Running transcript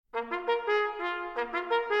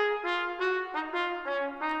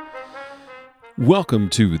Welcome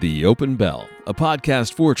to The Open Bell, a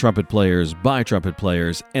podcast for trumpet players, by trumpet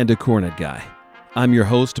players, and a cornet guy. I'm your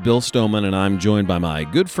host, Bill Stoneman, and I'm joined by my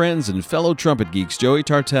good friends and fellow trumpet geeks, Joey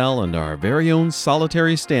Tartell, and our very own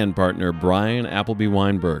solitary stand partner, Bryan Appleby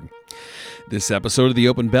Weinberg. This episode of The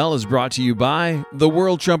Open Bell is brought to you by the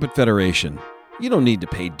World Trumpet Federation. You don't need to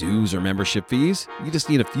pay dues or membership fees. You just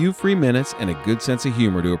need a few free minutes and a good sense of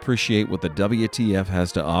humor to appreciate what the WTF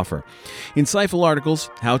has to offer. Insightful articles,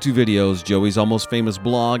 how-to videos, Joey's Almost Famous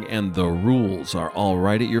blog, and the rules are all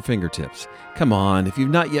right at your fingertips. Come on, if you've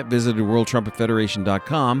not yet visited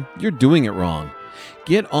WorldTrumpetFederation.com, you're doing it wrong.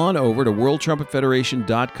 Get on over to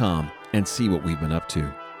WorldTrumpetFederation.com and see what we've been up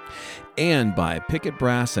to. And by Pickett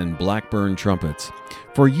Brass and Blackburn Trumpets.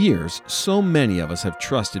 For years, so many of us have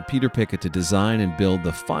trusted Peter Pickett to design and build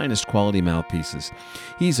the finest quality mouthpieces.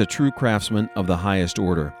 He's a true craftsman of the highest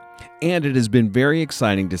order. And it has been very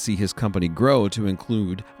exciting to see his company grow to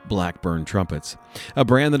include Blackburn Trumpets, a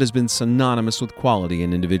brand that has been synonymous with quality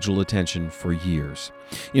and individual attention for years.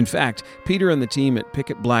 In fact, Peter and the team at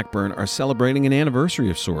Pickett Blackburn are celebrating an anniversary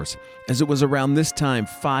of sorts, as it was around this time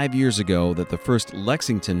 5 years ago that the first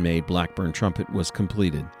Lexington-made Blackburn trumpet was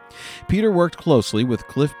completed. Peter worked closely with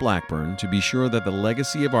Cliff Blackburn to be sure that the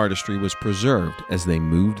legacy of artistry was preserved as they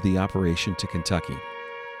moved the operation to Kentucky.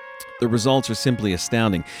 The results are simply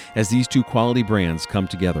astounding as these two quality brands come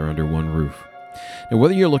together under one roof. Now,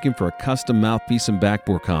 whether you're looking for a custom mouthpiece and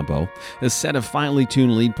backbore combo, a set of finely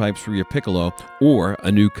tuned lead pipes for your piccolo, or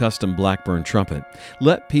a new custom Blackburn trumpet,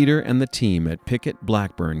 let Peter and the team at Pickett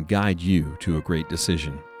Blackburn guide you to a great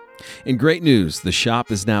decision. In great news, the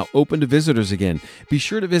shop is now open to visitors again. Be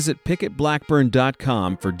sure to visit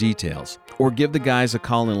PickettBlackburn.com for details, or give the guys a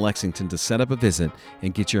call in Lexington to set up a visit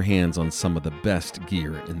and get your hands on some of the best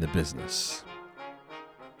gear in the business.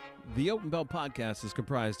 The Open Bell podcast is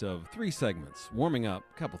comprised of 3 segments: warming up,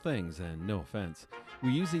 a couple things, and no offense.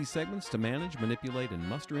 We use these segments to manage, manipulate, and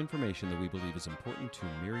muster information that we believe is important to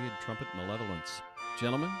myriad trumpet malevolence.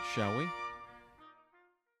 Gentlemen, shall we?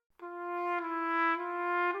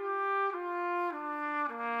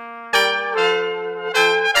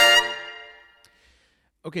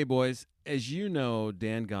 Okay, boys, as you know,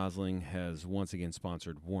 Dan Gosling has once again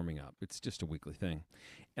sponsored Warming Up. It's just a weekly thing.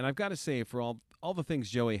 And I've got to say, for all the things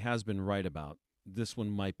Joey has been right about, this one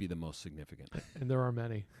might be the most significant. And there are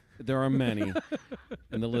many. There are many,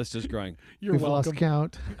 and the list is growing. We've lost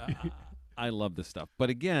count. I love this stuff.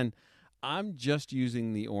 But again, I'm just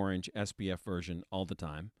using the orange SPF version all the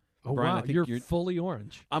time. Oh, Bryan, wow, I think you're fully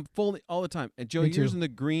orange. I'm fully all the time. And Joey, you're using the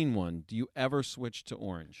green one. Do you ever switch to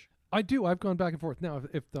orange? I do. I've gone back and forth. Now,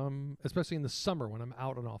 if especially in the summer when I'm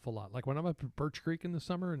out an awful lot, like when I'm up at Birch Creek in the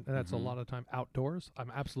summer, and that's a lot of time outdoors, I'm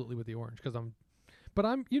absolutely with the orange because but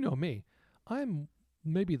you know me, I'm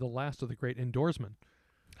maybe the last of the great indoorsmen.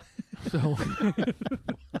 So,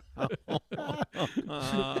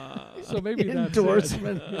 so maybe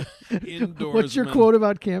endorsement. Indoors. What's your quote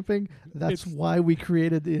about camping? That's why we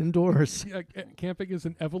created the indoors. Camping is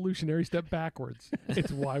an evolutionary step backwards.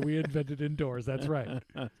 It's why we invented indoors. That's right.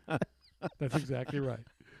 That's exactly right.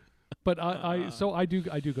 But I do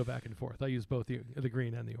go back and forth. I use both the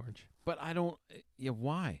green and the orange. But I don't. Yeah,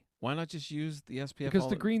 why? Why not just use the SPF? Because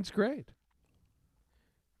the green's great.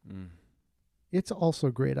 Mm. It's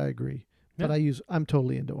also great. I agree. Yeah. But I'm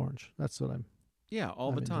totally into orange. That's what I'm. Yeah,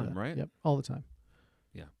 all the time, right? Yep, all the time.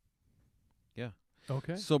 Yeah.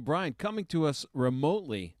 Okay. So, Bryan, coming to us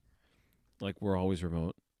remotely, like we're always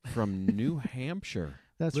remote, from New Hampshire.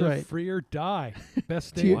 That's Live right. Free or die. Best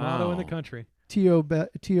state motto in the country.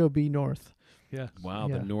 TOB North. Yeah. Wow,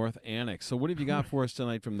 Yeah. the North Annex. So what have you got for us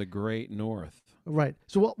tonight from the Great North? Right.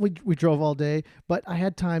 So we drove all day, but I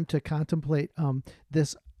had time to contemplate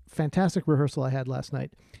this fantastic rehearsal I had last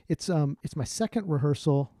night. It's my second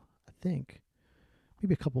rehearsal, I think.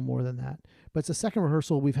 Maybe a couple more than that. But it's the second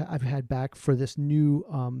rehearsal I've had back for this new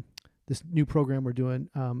program we're doing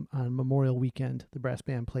on Memorial Weekend. The brass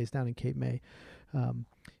band plays down in Cape May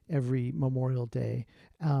every Memorial Day.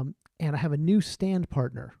 And I have a new stand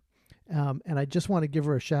partner. And I just want to give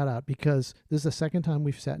her a shout out because this is the second time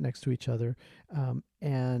we've sat next to each other.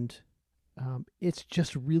 And it's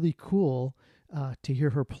just really cool to hear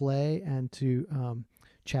her play and to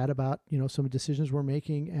chat about, some decisions we're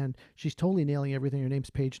making. And she's totally nailing everything. Her name's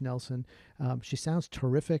Paige Nelson. She sounds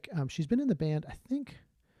terrific. She's been in the band, I think,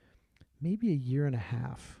 maybe a year and a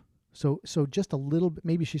half. So just a little bit,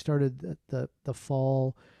 maybe she started the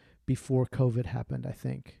fall before COVID happened, I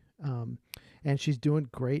think. And she's doing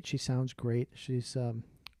great. She sounds great. She's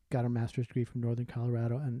got her master's degree from Northern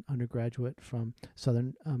Colorado and undergraduate from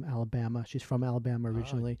Southern Alabama. She's from Alabama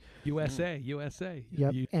originally. USA.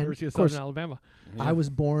 Yep. University And of of course, Southern Alabama. I was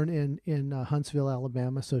born in Huntsville,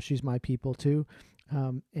 Alabama, so she's my people too.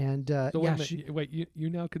 So wait, you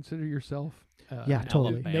now consider yourself Yeah,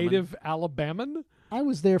 totally. native Alabaman? I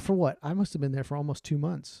was there for what? I must have been there for almost 2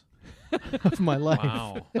 months of my life.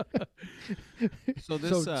 Wow. So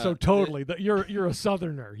this. So totally, you're a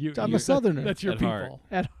Southerner. I'm a Southerner. That's your At people. heart.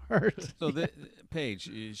 At heart. So Paige,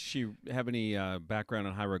 does she have any background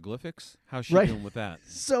in hieroglyphics? How's she Right. doing with that?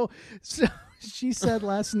 So she said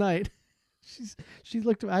last night, she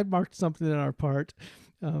looked. I marked something in our part,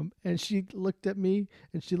 and she looked at me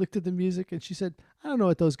and she looked at the music and she said, "I don't know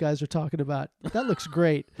what those guys are talking about. That looks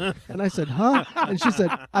great." And I said, "Huh?" And she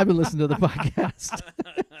said, "I've been listening to the podcast."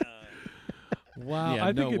 Wow. Yeah,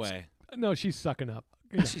 I think no way. No, she's sucking up.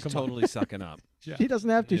 Yeah, She's come on. totally sucking up. Yeah. She doesn't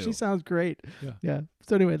have to. Ew. She sounds great. Yeah.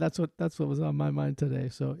 So anyway, that's what was on my mind today.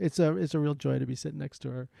 So it's a real joy to be sitting next to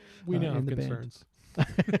her. We now in have the band. concerns.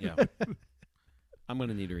 Yeah. I'm going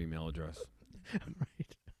to need her email address.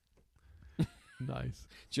 Right. Nice.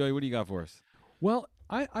 Joey, what do you got for us? Well,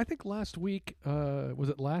 I think last week, was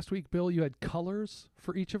it last week, Bill, you had colors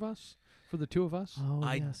for each of us, for the two of us? Oh,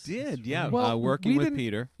 I yes, did, that's yeah. right. Well, Working we with didn't-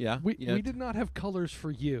 Peter. Yeah. We yeah. did not have colors for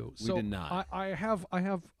you. We So did not. I have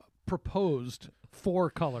proposed 4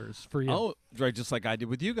 colors for you. Oh, right, just like I did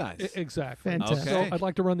with you guys. Exactly. Fantastic. So Okay. I'd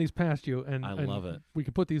like to run these past you, and I and love it. We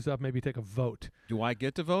could put these up, maybe take a vote. Do I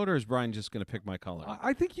get to vote, or is Brian just going to pick my color?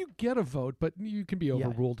 I think you get a vote, but you can be Yeah.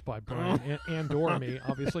 overruled by Brian and or me,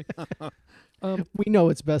 obviously. We know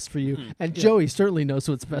what's best for you, and Yeah. Joey certainly knows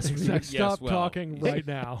what's best for you. Yes, Stop well. talking right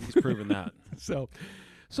now. He's proven that. So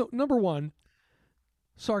number 1,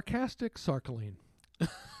 sarcastic sarcalene.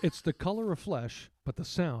 It's the color of flesh, but the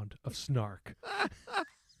sound of snark.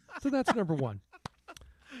 So that's number 1.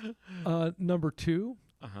 Number 2,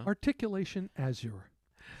 Uh-huh. articulation azure.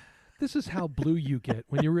 This is how blue you get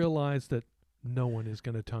when you realize that no one is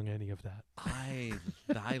going to tongue any of that.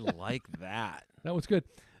 I like that. That was good.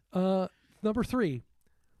 Number 3,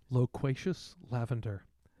 loquacious lavender.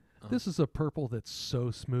 This is a purple that's so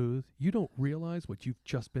smooth, you don't realize what you've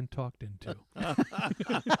just been talked into.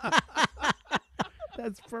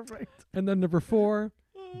 That's perfect. And then number 4,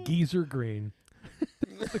 geezer green.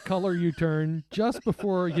 This is the color you turn just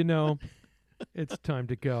before you know it's time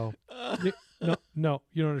to go. No,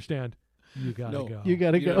 you don't understand. You gotta No. go. You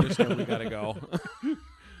gotta You go. understand we got to go.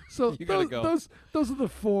 So You gotta go. those are the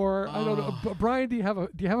 4. I don't know. Brian, do you have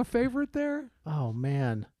a favorite there? Oh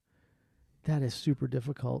man, that is super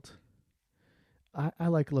difficult. I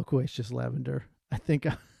like loquacious lavender. I think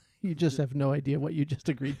you just have no idea what you just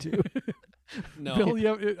agreed to. No. Bill, you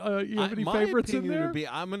have any my favorites in opinion there? would be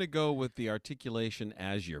I'm going to go with the articulation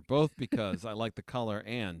azure, both because I like the color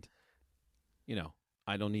and,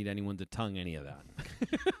 I don't need anyone to tongue any of that.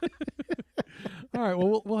 All right.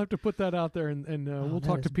 Well, we'll have to put that out there, and we'll that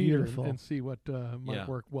talk to is Peter beautiful. and see what might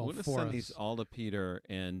work well We're gonna for send us. these all to Peter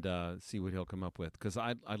and see what he'll come up with, because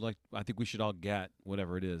I think we should all get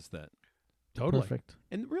whatever it is that. Totally. Perfect.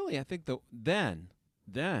 And really, I think then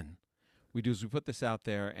we do is we put this out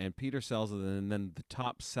there and Peter sells it, and then the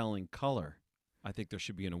top selling color, I think there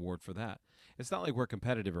should be an award for that. It's not like we're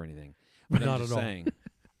competitive or anything, but Not I'm just at all. saying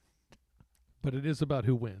But it is about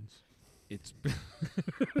who wins. it's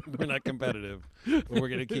we're not competitive, but we're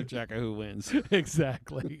gonna keep track of who wins.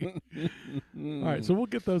 Exactly. All right. So we'll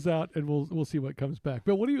get those out, and we'll see what comes back.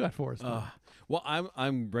 Bill, what do you got for us? now? Well,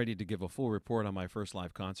 I'm ready to give a full report on my first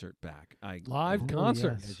live concert back. Live Oh,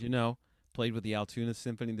 concert. yes. As you know, played with the Altoona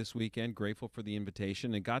Symphony this weekend. Grateful for the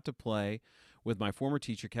invitation, and got to play with my former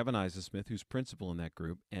teacher, Kevin Isaacsmith, who's principal in that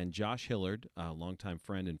group, and Josh Hillard, a longtime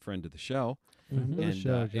friend and friend of the show. Friend of the And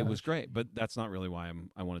show, it was Josh. great, but that's not really why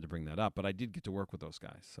I wanted to bring that up. But I did get to work with those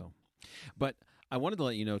guys. So, but I wanted to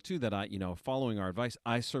let you know too that following our advice,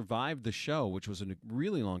 I survived the show, which was a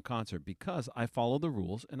really long concert, because I followed the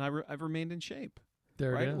rules and I've remained in shape.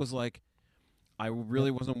 There Right? it is. It was like I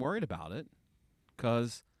really wasn't worried about it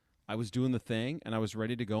because I was doing the thing and I was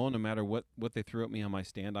ready to go. And no matter what they threw at me on my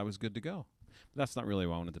stand, I was good to go. But that's not really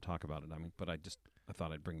why I wanted to talk about it. I mean, but I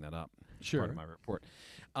thought I'd bring that up. As Sure. part of my report.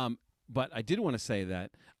 But I did want to say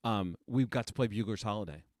that we've got to play Bugler's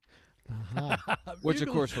Holiday, Uh-huh. which of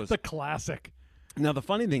course was the classic. Now the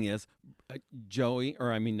funny thing is,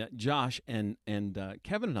 Josh and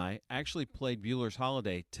Kevin and I actually played Bugler's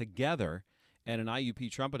Holiday together at an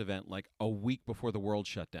IUP trumpet event like a week before the world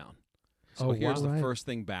shut down. So Oh, here's wow. the Right. first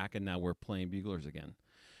thing back, and now we're playing Buglers again,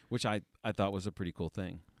 which I thought was a pretty cool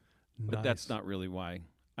thing. But that's Nice. not really why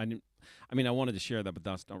I didn't. I mean, I wanted to share that, but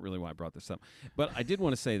that's not really why I brought this up. But I did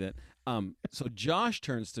want to say that. So Josh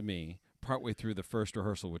turns to me partway through the first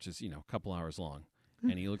rehearsal, which is a couple hours long,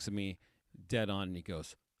 and he looks at me dead on, and he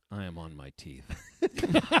goes, "I am on my teeth."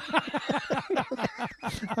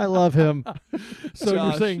 I love him. So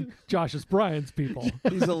Josh. you're saying Josh is Bryan's people.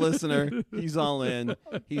 He's a listener. He's all in.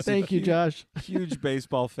 He's Thank you, Josh. huge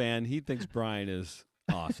baseball fan. He thinks Bryan is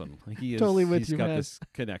awesome. He is Totally with he's you, got man. this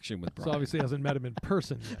connection with So Bryan. obviously hasn't met him in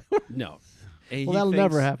person yet. No. Well, that'll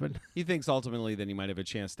never happen. He thinks ultimately that he might have a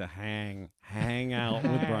chance to hang out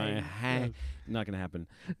with Bryan. Yes. Not going to happen.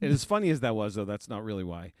 And as funny as that was, though, that's not really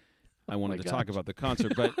why I wanted to talk gosh. about the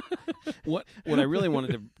concert. But what I really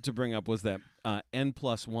wanted to bring up was that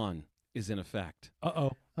N+1 is in effect.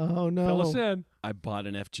 Uh-oh. Oh no. Fill us in. I bought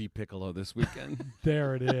an FG Piccolo this weekend.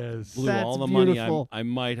 There it is. Blew That's all the beautiful. money I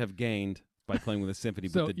might have gained by playing with a symphony,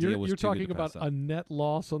 So but the deal was you're too good talking to pass about up. a net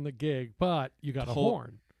loss on the gig, but you got a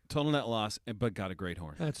horn. Total net loss, but got a great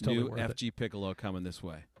horn. That's totally New worth it. FG Piccolo coming this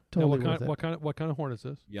way. Now, Totally what worth kind, it. what kind of horn is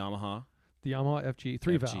this? Yamaha The Yamaha FG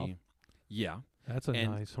 3 FG. valve. Yeah. That's a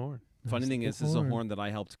And nice horn. Funny Nice thing little is, this is a horn. horn that I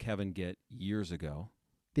helped Kevin get years ago.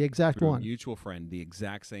 The exact Through a one. mutual friend, the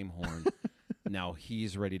exact same horn. Now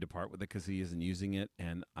he's ready to part with it because he isn't using it,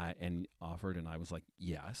 and offered, and I was like,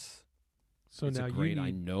 yes. So It's now a great. you I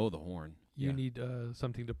need, know the horn. you Yeah, need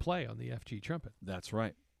something to play on the FG trumpet. that's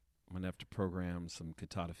right. I'm gonna have to program some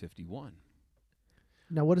Cantata 51.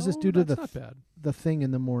 Now, what does this Oh, do to that's not bad. the thing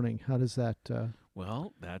in the morning? How does that?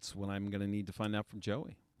 Well, that's what I'm gonna need to find out from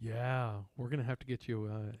Joey. Yeah, we're gonna have to get you.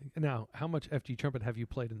 Now, how much FG trumpet have you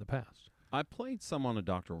played in the past? I played some on a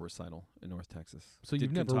doctoral recital in North Texas. So Did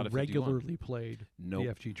you've never Cantata 51. regularly played Nope. the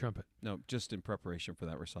FG trumpet. No, just in preparation for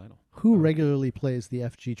that recital. Who Okay. regularly plays the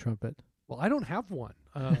FG trumpet? Well, I don't have one,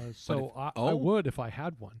 so I oh. would if I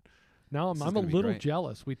had one. Now This is I'm a gonna be little great.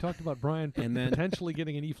 jealous. We talked about Bryan And then- potentially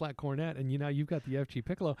getting an E-flat cornet, and now you've got the FG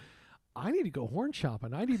piccolo. I need to go horn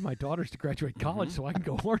shopping. I need my daughters to graduate college so I can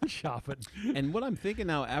go horn shopping. And what I'm thinking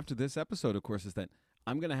now after this episode, of course, is that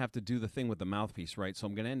I'm going to have to do the thing with the mouthpiece, right? So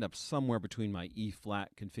I'm going to end up somewhere between my E-flat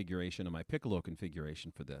configuration and my piccolo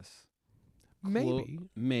configuration for this.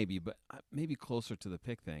 Maybe, but maybe closer to the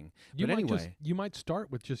pick thing. You but might anyway, you might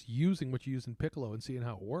start with just using what you use in piccolo and seeing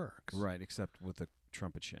how it works. right, except with the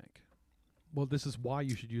trumpet shank. Well, this is why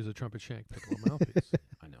you should use a trumpet shank piccolo mouthpiece.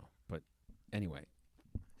 I know, but anyway.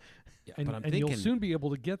 Yeah, And, but I'm and thinking you'll soon be able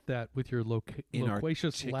to get that with your in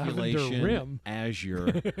loquacious lavender articulation, rim.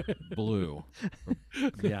 azure, blue.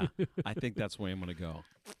 Yeah, I think that's where I'm going to go.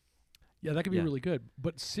 Yeah, that could be Yeah. really good.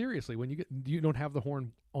 But seriously, when you don't have the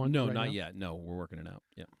horn on? No, right not now? yet. No, we're working it out.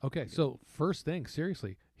 Yeah. Okay, so first thing,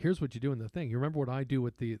 seriously, here's what you do in the thing. You remember what I do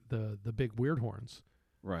with the big weird horns,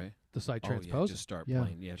 Right. the side Oh, yeah, transpose? just start Yeah.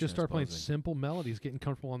 playing. Yeah, Just start playing transposing. simple melodies, getting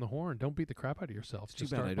comfortable on the horn. Don't beat the crap out of yourself. It's too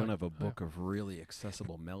Just bad start I don't playing. have a Yeah. book of really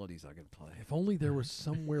accessible melodies I could play. If only there was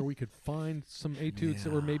somewhere we could find some etudes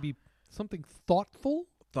that were Yeah. maybe something thoughtful.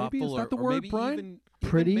 Thoughtful, maybe is that the or word, maybe Bryan? even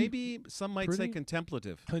Pretty? maybe some might say Pretty?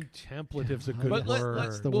 contemplative. Contemplative's a Yeah. good But word.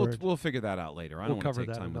 That's the we'll word. we'll figure that out later. I We'll don't want cover to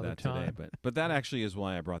take that time with another that today, time. but that actually is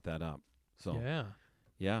why I brought that up. So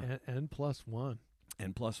yeah, N+1.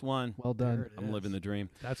 N+1. Well There done. it I'm living is. the dream.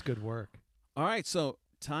 That's good work. All right, so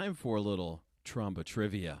time for a little Tromba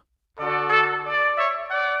trivia.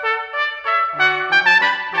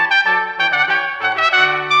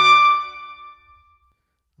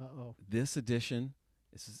 Uh-oh. This edition,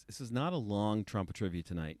 this is not a long Tromba trivia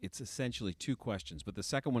tonight. It's essentially 2 questions, but the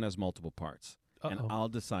second one has multiple parts, and Uh-oh. I'll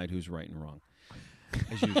decide who's right and wrong,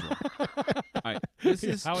 as usual. All right, this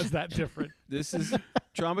is How is that different? this is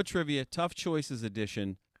Tromba trivia, Tough Choices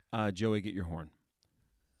edition. Joey, get your horn.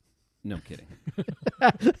 No, I'm kidding.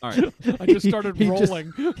 All right. I just started He just-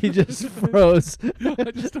 rolling. He just froze. I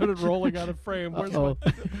just started rolling out of frame. Where's Uh-oh.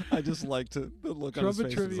 my I just like the look on his Tromba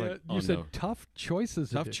face. trivia? It's like, oh, You said no. tough choices.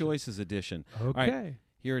 Tough edition. Choices edition. Okay. right.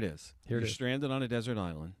 Here it is. Here it You're is. stranded on a desert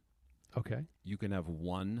island. Okay. You can have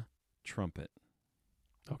one trumpet.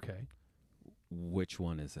 Okay. Which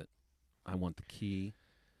one is it? I want the key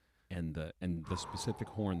and the specific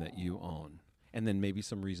horn that you own, and then maybe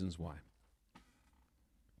some reasons why.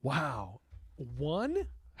 Wow. One?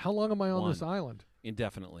 How long am I on this One. island?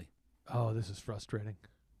 Indefinitely. Oh, this is frustrating.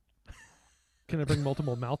 Can I bring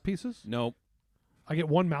multiple mouthpieces? Nope. I get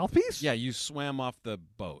one mouthpiece? Yeah, you swam off the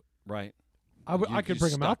boat, right? I You- could you bring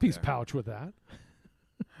a stuck mouthpiece there. pouch with that.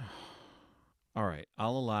 All right,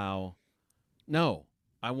 I'll allow. No,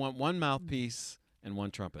 I want one mouthpiece and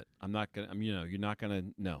one trumpet. I'm not gonna. you're not gonna.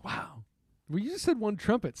 No, Wow. Well, you just said one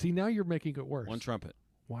trumpet. See, now you're making it worse. one trumpet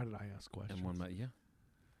Why did I ask questions? and one. Yeah.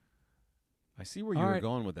 I see where you All were right.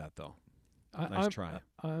 going with that, though. Nice try.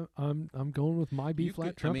 I'm going with my B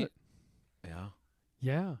flat trumpet. Yeah.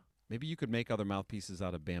 Yeah. Maybe you could make other mouthpieces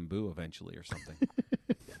out of bamboo eventually or something.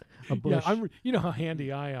 A bush. Yeah, you know how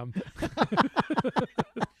handy I am.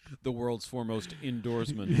 The world's foremost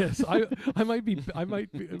indoorsman. Yes, I might be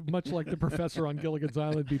much like the professor on Gilligan's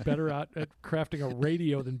Island, be better at crafting a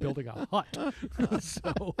radio than building a hut.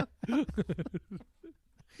 So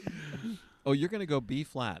Oh, you're going to go B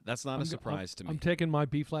flat. That's not a surprise to me. I'm taking my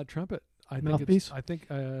B flat trumpet. Mouthpiece? I think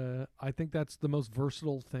that's the most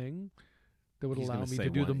versatile thing that would He's allow gonna me say to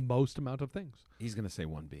do the one. most amount of things. He's going to say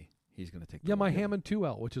 1B. He's going to take. Yeah, the my 1B. Hammond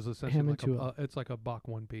 2L, which is essentially Hammond like 2L. it's like a Bach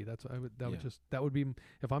 1B. Yeah. That would be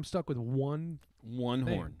if I'm stuck with one One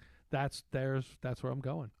thing, horn. That's where I'm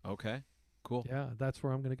going. Okay. Cool. Yeah, that's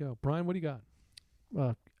where I'm going to go. Brian, what do you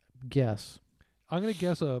got? Guess. I'm going to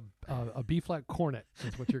guess a B flat cornet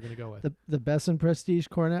is what you're going to go with. The Besson Prestige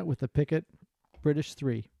cornet with the Pickett British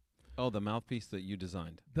 3. Oh, the mouthpiece that you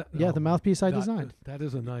designed. Yeah, the mouthpiece I designed. That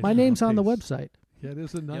is a nice. My name's on the mouthpiece. website. Yeah, it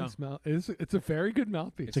is a nice mouth. It's a very good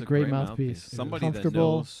mouthpiece. It's a great mouthpiece. Somebody that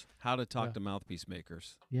Comfortable. knows how to talk Yeah. to mouthpiece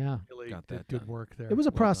makers. Yeah. Really Got did that good done. work there. It was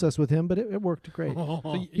a Well process with him, but it worked great.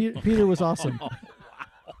 So Peter was awesome.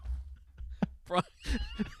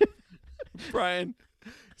 Brian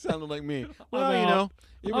sounded like me. Well, I'm you out. know,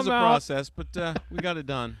 it was I'm a out. process, but we got it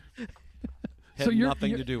done. Had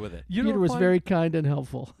nothing to do with it. you Peter don't was find- very kind and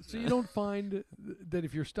helpful. So you don't find that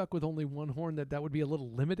if you're stuck with only one horn that would be a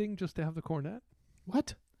little limiting just to have the cornet?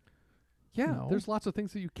 What? Yeah, No. there's lots of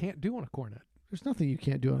things that you can't do on a cornet. There's nothing you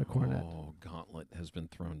can't do on a cornet. Oh, gauntlet has been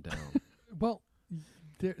thrown down. Well,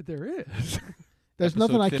 there is. There's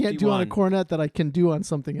nothing Episode I can't do on a 51. cornet that I can do on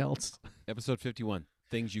something else. Episode 51,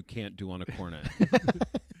 things you can't do on a cornet.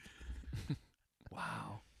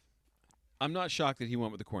 Wow. I'm not shocked that he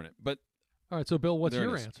went with the cornet, but All right, so Bill, what's There it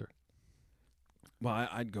your is. answer? well,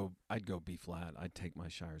 I'd go B flat. I'd take my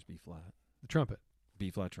Shire's B flat. The trumpet.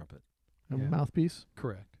 B flat trumpet. A Yeah. mouthpiece.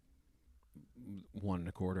 Correct. 1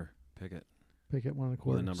 1/4. Pick it. Pickett 1 With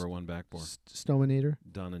quarter. a number 1 backbore. Stominator.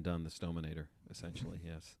 Done and done. The Stominator, essentially.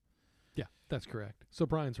 Yes. Yeah, that's correct. So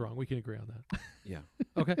Brian's wrong. We can agree on that. Yeah.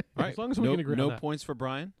 Okay. All right. As long as we no, can agree no on that. points for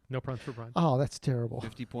Brian. No points for Brian. Oh, that's terrible.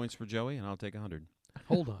 50 points for Joey, and I'll take 100.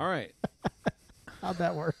 Hold on. All right. How'd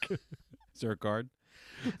that work? Is there a card?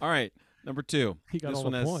 All right. Number 2. He got this all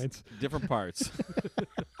one the has points. different parts.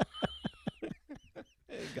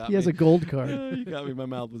 He has a gold card. You got me. My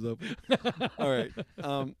mouth was open. All right.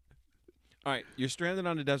 All right. You're stranded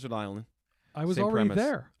on a desert island. I was Same already premise.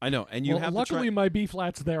 there. I know. And you Well, have luckily my B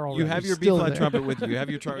flat's there already. you have your B Still flat there. trumpet with you. You have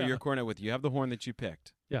your Yeah. your cornet with you. You have the horn that you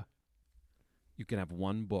picked. Yeah. You can have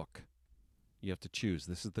one book. You have to choose.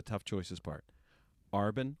 This is the tough choices part.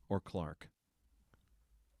 Arbin or Clark?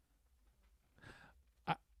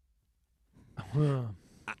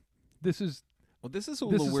 This is Well, this is a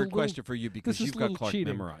This little is a weird little- question for you because this is you've a got little Clark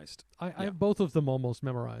cheating. memorized. I Yeah. have both of them almost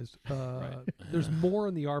memorized. Right. There's more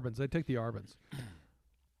in the Arbins. I take the Arbins.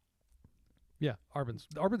 Yeah, Arbins.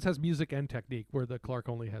 The Arbins has music and technique, where the Clark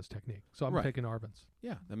only has technique. So I'm Right. taking Arbins.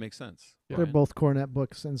 Yeah, that makes sense. Yeah. They're Brian? both cornet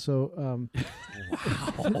books, and so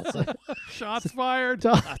Wow. Shots fired.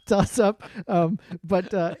 toss up.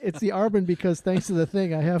 But it's the Arbin because thanks to the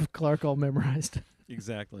thing, I have Clark all memorized.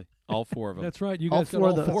 Exactly. All 4 of them. That's right. You All guys got four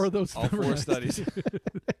all of those. 4 of those. All 4 memorized. studies.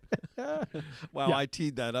 Wow, Yeah. I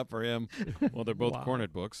teed that up for him. Well, they're both Wow.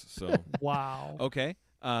 cornet books, so Wow. okay.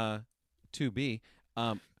 2B.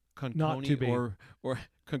 Conconi Not 2B. or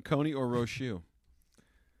Conconi or Rochu.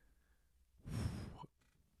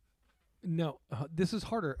 No, this is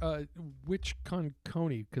harder. Which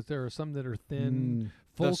Conconi? Because there are some that are thin,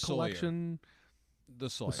 full The Sawyer. collection. The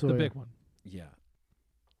Sawyer. Sawyer. The big one. Yeah.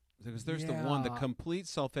 Because there's the one, the Yeah. complete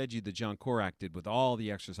solfeggi that John Korak did with all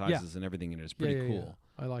the exercises and everything in it. It's pretty yeah, cool.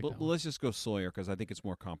 I like But that one. let's just go Sawyer because I think it's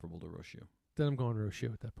more comparable to Rochu. Then I'm going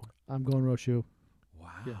Rochu at that point. I'm going Rochu.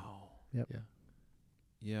 Wow. Yep. Yeah.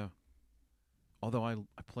 Yeah. Although I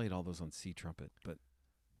played all those on C trumpet, but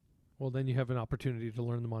Well, then you have an opportunity to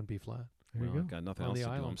learn them on B flat. There well, you I've go. got nothing On else the to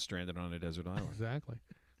do. I'm island. stranded on a desert island. Exactly.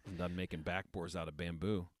 I'm done making backboards out of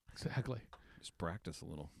bamboo. Exactly. Just practice a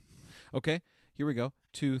little. Okay, here we go.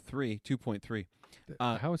 2.3.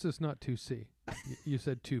 How is this not 2C? You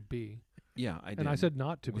said 2B. Yeah, I did. And I said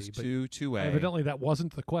not to it was be, but 2A. evidently that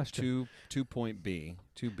wasn't the question.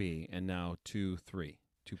 2.B, and now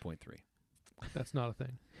 2.3. That's not a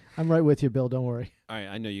thing. I'm right with you, Bill. Don't worry. All right,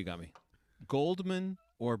 I know you got me. Goldman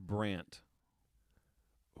or Brandt?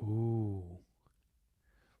 Ooh.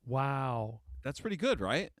 Wow. That's pretty good,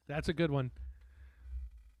 right? That's a good one.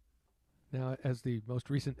 Now, as the most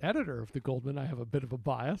recent editor of the Goldman, I have a bit of a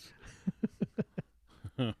bias.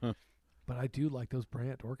 But But I do like those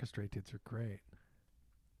Brant orchestrated. Are great.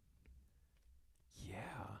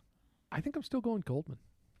 Yeah. I think I'm still going Goldman.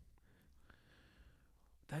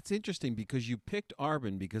 That's interesting because you picked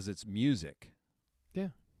Arbin because it's music.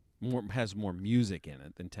 Yeah. Has more music in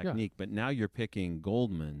it than technique. But now you're picking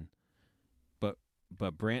Goldman, but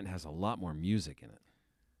Brant has a lot more music in it.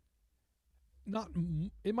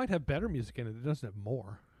 It might have better music in it. It doesn't have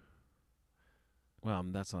more. Well,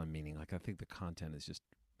 that's what I'm meaning. Like I think the content is just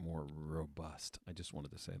more robust. I just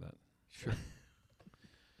wanted to say that. Sure.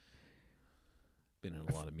 Been in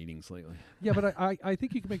a lot of meetings lately. Yeah, but I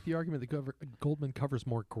think you can make the argument that Goldman covers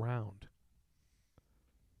more ground.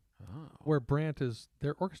 Oh. Where Brant is,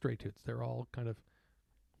 they're orchestrated. They're all kind of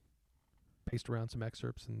based around some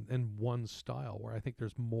excerpts and one style, where I think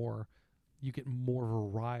there's more, you get more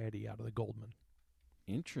variety out of the Goldman.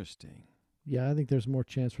 Interesting. Yeah, I think there's more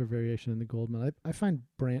chance for variation in the Goldman. I find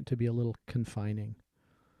Brant to be a little confining.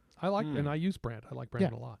 I like, and I use Brant. I like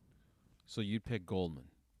Brant a lot. So you'd pick Goldman.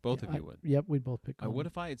 Both of you would. Yep, we'd both pick Goldman. What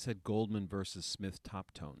if I had said Goldman versus Smith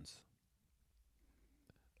top tones?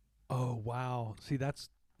 Oh, wow. See, that's,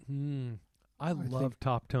 I love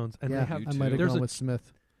top tones. And yeah, they have, I might have there's gone with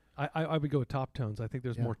Smith. I would go with top tones. I think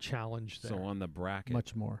there's more challenge there. So on the bracket,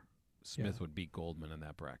 Much more. Smith would beat Goldman in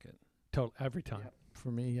that bracket. Every time. Yep.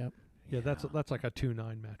 For me, yep. Yeah, that's like a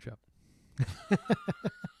 2-9 matchup.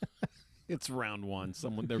 It's round one.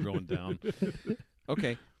 They're going down.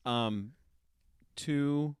 Okay.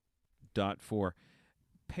 2.4.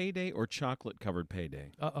 Payday or chocolate covered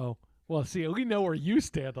payday? Uh-oh. Well, see, we know where you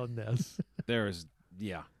stand on this.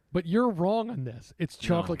 But you're wrong on this. It's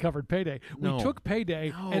chocolate covered payday. No. We took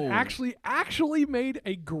payday and actually made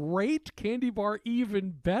a great candy bar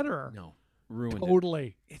even better. No. Ruined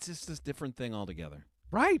Totally. it. It's just this different thing altogether.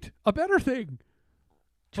 Right. A better thing.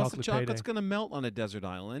 Plus the chocolate's going to melt on a desert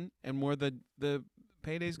island, and more the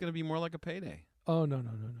payday's going to be more like a payday. Oh, no.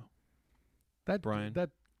 That Bryan?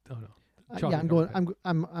 Oh, no. Yeah, I'm going.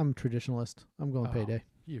 I'm traditionalist. I'm going payday.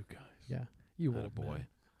 You guys. Yeah. You Atta old boy.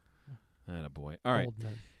 men. Atta boy. All right. Old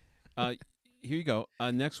men. Here you go.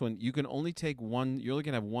 Next one. You can only take one. You're only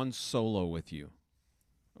going to have one solo with you.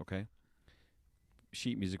 Okay?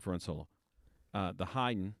 Sheet music for one solo. The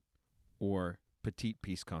Haydn or Petite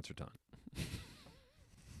Piece Concertant.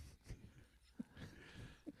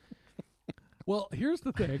 Well, here's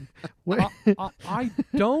the thing. I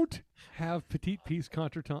don't have Petite Piece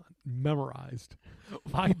Contretemps memorized.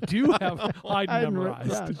 I do have Haydn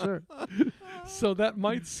memorized. Yeah, sure. So that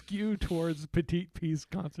might skew towards Petite Piece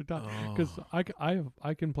Contretemps because I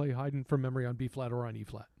can play Haydn from memory on B flat or on E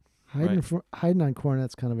flat. Haydn on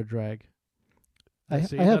cornet's kind of a drag.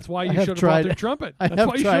 That's why you should have brought your trumpet.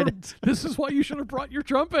 This is why you should have brought your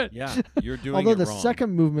trumpet. Yeah, you're doing Although it the wrong.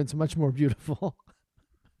 second movement's much more beautiful.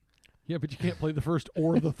 Yeah, but you can't play the first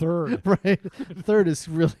or the third. Right. Third is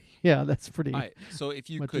really, that's pretty. All right, so if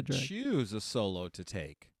you much a could drag. choose a solo to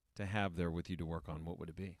take, to have there with you to work on, what would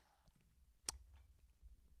it be?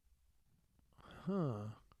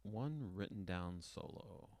 One written down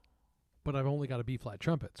solo. But I've only got a B flat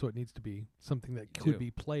trumpet, so it needs to be something that could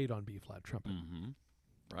be played on B flat trumpet. Mm-hmm.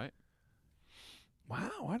 Right.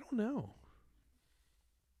 Wow, I don't know.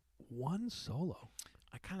 One solo.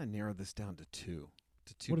 I kind of narrowed this down to two.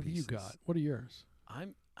 What have you got? What are yours?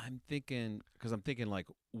 I'm thinking, because I'm thinking like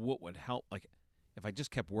what would help, like if I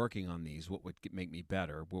just kept working on these, what would make me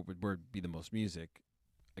better? What would be the most music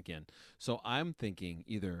again? So I'm thinking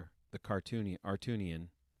either the Artunian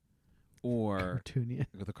or the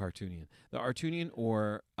Artunian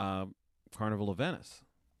or Carnival of Venice,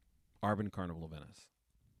 Arbin Carnival of Venice.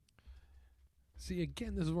 See,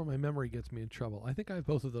 again, this is where my memory gets me in trouble. I think I have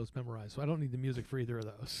both of those memorized, so I don't need the music for either of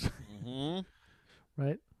those. Mm-hmm.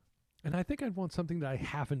 Right. And I think I'd want something that I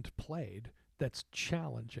haven't played that's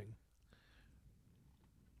challenging.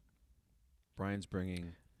 Bryan's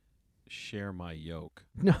bringing Share My Yoke.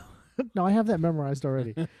 No, I have that memorized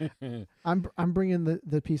already. I'm bringing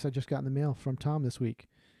the piece I just got in the mail from Tom this week.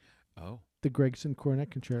 Oh. The Gregson Cornet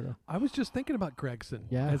Concerto. I was just thinking about Gregson.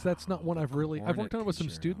 Yeah. As that's not one I've worked on it with some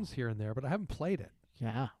Concerto. students here and there, but I haven't played it.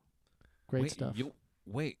 Yeah. Great stuff. You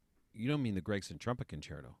don't mean the Gregson Trumpet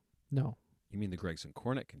Concerto. No. You mean the Gregson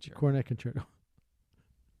Cornet Concerto. Cornet Concerto.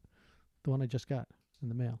 The one I just got in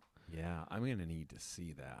the mail. Yeah, I'm going to need to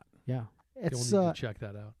see that. Yeah. It's You'll need to check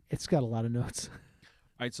that out. It's got a lot of notes.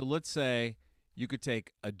 All right, so let's say you could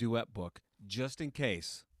take a duet book just in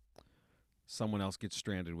case someone else gets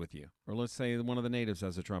stranded with you. Or let's say one of the natives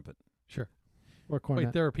has a trumpet. Sure. Or cornet.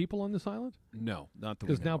 Wait, there are people on this island? No, not the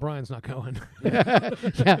Because now Bryan's not going. Yeah.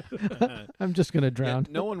 I'm just going to drown.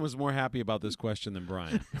 Yeah, no one was more happy about this question than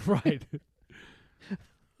Bryan. Right.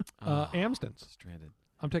 Amsden's. Stranded.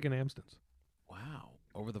 I'm taking Amston's. Wow.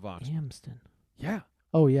 Over the Vox. Amston. Yeah.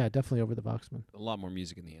 Oh yeah, definitely over the Voxman. A lot more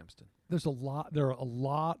music in the Amston. There are a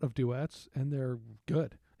lot of duets, and they're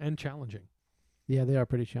good and challenging. Yeah, they are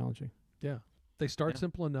pretty challenging. Yeah. They start Yeah.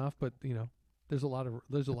 simple enough, but there's a lot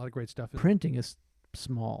of great stuff in there. Printing is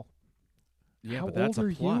small. Yeah, How but that's old a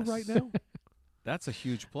are plus. you right now? That's a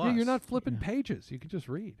huge plus. Yeah, you're not flipping Yeah. pages. You can just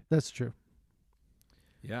read. That's true.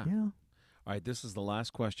 Yeah. Yeah. All right, this is the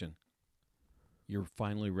last question. You're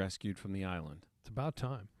finally rescued from the island. It's about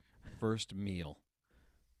time. First meal.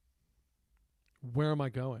 Where am I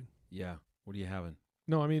going? Yeah. What are you having?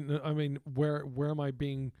 No, I mean, where am I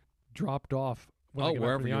being dropped off? When I get back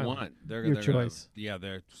wherever from the you island? want. Your They're gonna- choice. yeah,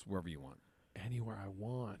 they're just wherever you want. Anywhere I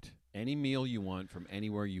want. Any meal you want from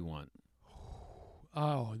anywhere you want.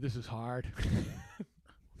 Oh, this is hard.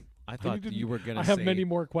 I thought didn't- you were going I to have say many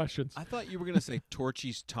more questions. I thought you were going to say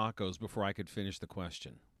Torchy's Tacos before I could finish the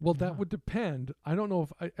question. Well, that would depend. I don't know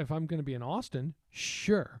if I'm going to be in Austin.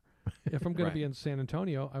 Sure. If I'm going Right. to be in San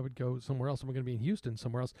Antonio, I would go somewhere else. If I'm going to be in Houston,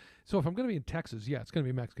 somewhere else. So if I'm going to be in Texas, yeah, it's going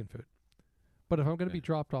to be Mexican food. But if I'm going to Okay. be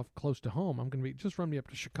dropped off close to home, I'm going to be just run me up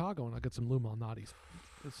to Chicago and I'll get some Lou Malnati's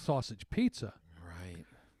sausage pizza, Right.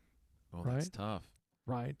 Well, that's Right? tough.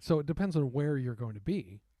 right? So it depends on where you're going to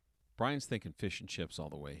be. Brian's thinking fish and chips all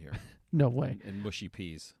the way here. No way. And mushy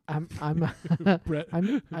peas. I'm Brett.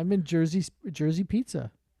 I'm in Jersey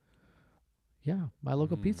Pizza. Yeah, my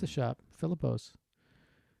local pizza shop, Filippo's.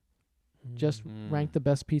 Just Mm. ranked the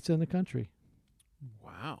best pizza in the country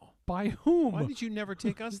Wow. By whom? Why did you never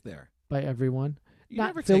take us there? by everyone. You Not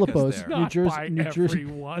never take us Filippo's. there. New Not Jersey- by New Jersey-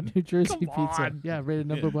 everyone. New Jersey Come Pizza. on. Yeah, rated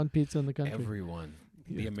number one pizza in the country. Everyone.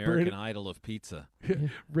 The Yeah, American rated- Idol of pizza.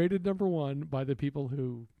 Rated number one by the people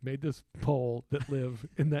who made this poll that live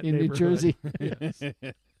in that in New neighborhood. Jersey. Yes.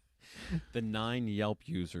 The 9 Yelp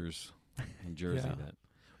users in Jersey Yeah. that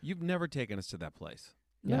you've never taken us to that place.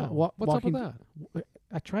 Yeah, No. What's up with walking- that?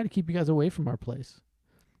 I try to keep you guys away from our place.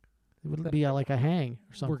 It would be like a hang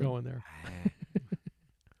or something. We're going there.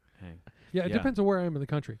 Hey. Yeah, it Yeah. depends on where I am in the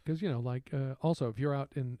country. Because, also, if you're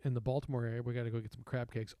out in the Baltimore area, we got to go get some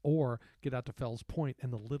crab cakes or get out to Fells Point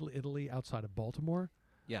and the Little Italy outside of Baltimore.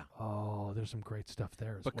 Yeah. Oh, there's some great stuff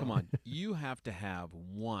there as But well. come on, you have to have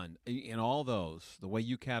one in all those. The way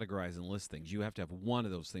you categorize and list things, you have to have one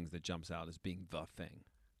of those things that jumps out as being the thing.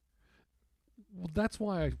 Well, that's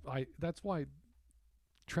why that's why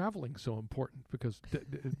traveling's so important because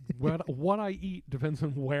what I eat depends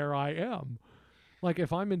on where I am. Like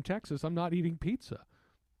if I'm in Texas, I'm not eating pizza.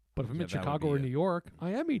 But if I'm Yeah, in that would Chicago be or it. New York,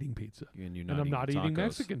 I am eating pizza. And you're I'm not eating tacos.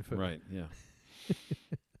 Mexican food. Right, yeah.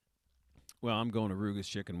 Well, I'm going to Ruga's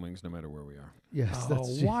Chicken Wings no matter where we are. Yes, Oh,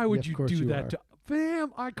 that's why would of you course do you that are. to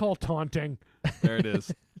Fam, I call taunting. There it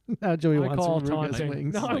is. Now Joey I wants call some Ruga's taunting.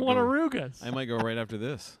 wings. No, I Might want go- Arugas. I might go right after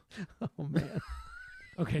this. Oh man.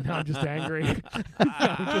 Okay, now I'm just angry. I'm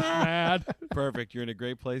just mad. Perfect. You're in a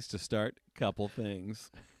great place to start couple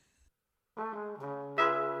things.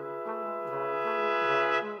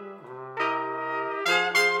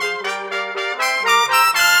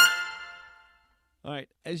 All right.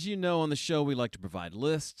 As you know, on the show, we like to provide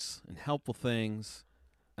lists and helpful things,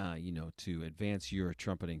 to advance your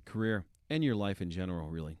trumpeting career and your life in general,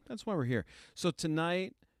 really. That's why we're here. So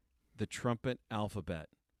tonight, the trumpet alphabet.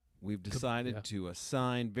 We've decided yeah. to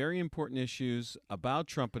assign very important issues about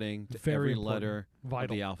trumpeting to Very every important. letter Vital. of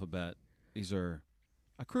the alphabet. These are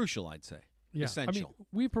crucial, I'd say. Yeah. Essential. I mean,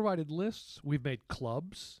 we've provided lists. We've made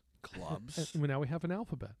clubs. Clubs. And now we have an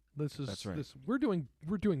alphabet. That's right. We're doing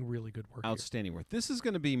really good work. Outstanding work. This is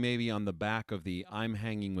going to be maybe on the back of the I'm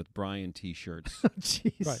Hanging with Brian t-shirts. Jeez.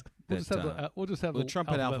 Here. Right. We'll just have the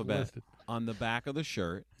trumpet alphabet listed. on the back of the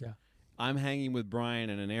shirt. Yeah. I'm hanging with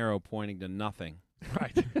Brian and an arrow pointing to nothing.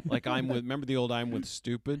 Right. Like remember the old I'm with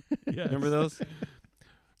stupid? Yes. Remember those?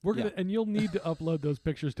 We're gonna, and you'll need to upload those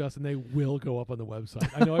pictures to us, and they will go up on the website.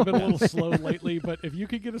 I know I've been a little slow lately, but if you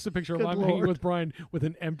could get us a picture of Good I'm hanging Lord. with Brian with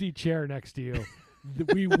an empty chair next to you,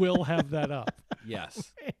 we will have that up.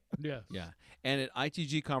 Yes. Yes. Yeah. And at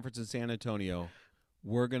ITG conference in San Antonio,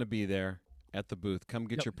 we're going to be there at the booth. Come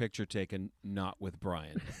get Yep. your picture taken, not with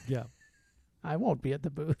Brian. Yeah. I won't be at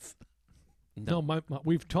the booth. No,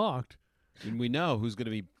 we've talked. And we know who's going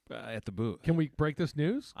to be at the booth. Can we break this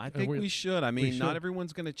news? I think we should. I mean, should. not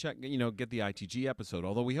everyone's going to check, get the ITG episode,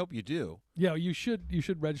 although we hope you do. Yeah, you should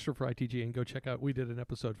register for ITG and go check out. We did an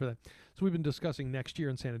episode for that. So we've been discussing next year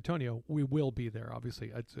in San Antonio. We will be there.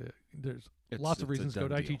 Obviously, there's lots of it's a reasons to go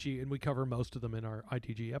to done deal. ITG, and we cover most of them in our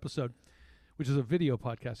ITG episode, which is a video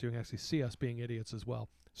podcast. So you can actually see us being idiots as well.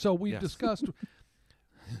 So we've Yes. discussed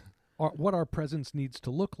what our presence needs to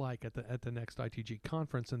look like at the next ITG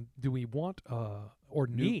conference, and do we want or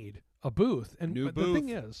need a booth? And New the booth. thing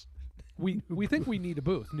is, we think we need a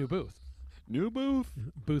new booth. New booth.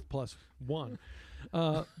 Booth plus one.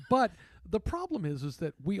 But the problem is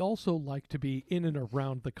that we also like to be in and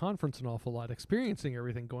around the conference an awful lot, experiencing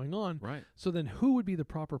everything going on. Right. So then who would be the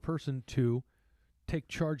proper person to take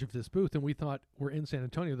charge of this booth? And we thought, we're in San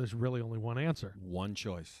Antonio, there's really only one answer. One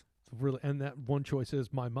choice. Really, and that one choice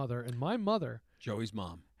is my mother. And my mother, Joey's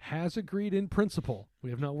mom, has agreed in principle,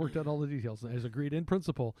 we have not worked out all the details, has agreed in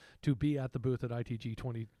principle to be at the booth at ITG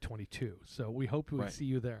 2022. So we hope we see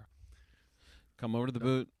you there. Come over to the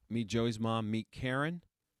booth, meet Joey's mom, meet Karen.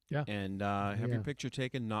 Yeah. And have your picture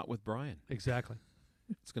taken, not with Bryan. Exactly.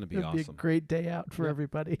 It's going to be It'll awesome. be a great day out for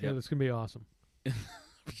everybody. Yeah, this can be awesome.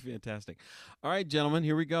 Fantastic. All right, gentlemen,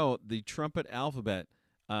 here we go. The trumpet alphabet.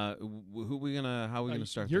 How are we gonna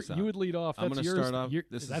start this out? You would lead off. I'm That's going to start off.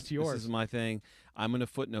 That's yours. This is my thing. I'm going to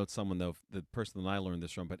footnote someone, though, the person that I learned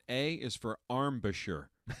this from. But A is for embouchure.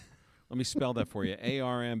 Let me spell that for you.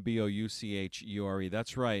 ARMBOUCHURE.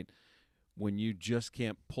 That's right. When you just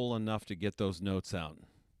can't pull enough to get those notes out.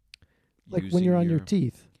 Like when you're on your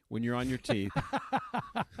teeth. When you're on your teeth.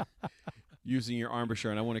 Using your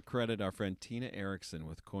embouchure. And I want to credit our friend Tina Erickson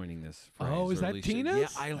with coining this phrase. Oh, is that Tina's? Yeah,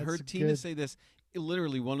 I heard Tina say this.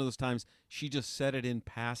 Literally one of those times she just said it in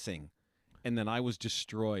passing, and then I was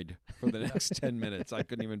destroyed for the next 10 minutes. I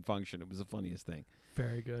couldn't even function. It was the funniest thing.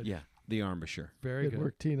 Very good. Yeah, the embouchure. Very good. Good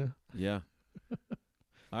work, Tina. Yeah.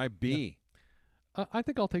 All right, B. I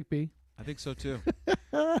think I'll take B. I think so, too.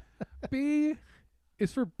 B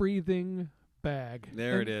is for breathing bag.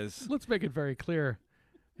 There it is. Let's make it very clear.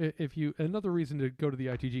 Another reason to go to the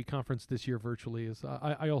ITG conference this year virtually is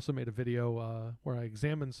I also made a video where I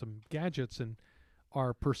examined some gadgets and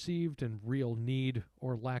our perceived and real need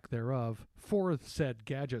or lack thereof for said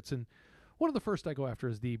gadgets. And one of the first I go after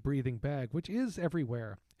is the breathing bag, which is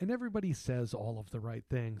everywhere. And everybody says all of the right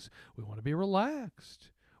things. We want to be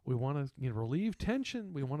relaxed. We want to relieve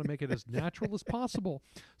tension. We want to make it as natural as possible.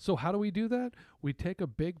 So how do we do that? We take a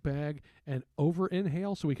big bag and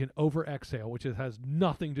over-inhale so we can over-exhale, which has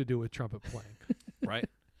nothing to do with trumpet playing. Right.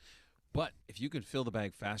 But if you can fill the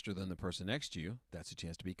bag faster than the person next to you, that's a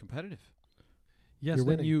chance to be competitive. Yes,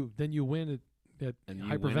 then you win at And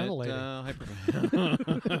hyperventilating.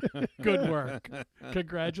 Hyperventilating. Good work.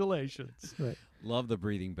 Congratulations. Right. Love the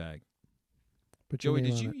breathing bag. Put your Joey,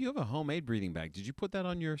 name did on you have a homemade breathing bag? Did you put that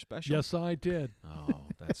on your special? Yes, I did. Oh,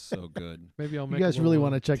 that's so good. Maybe I'll it. make You a guys really little,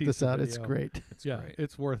 want to check this teaser out. It's video. great. It's Yeah, great.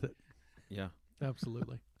 it's worth it. Yeah.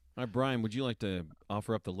 Absolutely. All right, Bryan, would you like to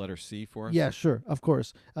offer up the letter C for us? Yeah, sure. Of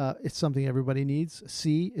course. It's something everybody needs.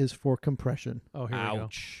 C is for compression. Oh, here we go.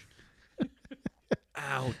 Ouch.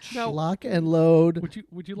 Ouch. Now, Lock and load.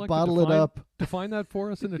 Would you like bottle to it up. define that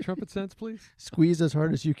for us in a trumpet sense, please? Squeeze as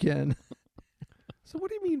hard as you can. So what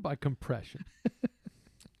do you mean by compression?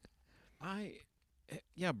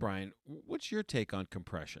 Yeah, Bryan, what's your take on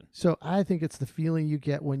compression? So I think it's the feeling you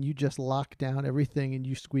get when you just lock down everything and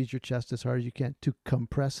you squeeze your chest as hard as you can to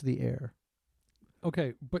compress the air.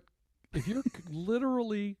 Okay, but if you're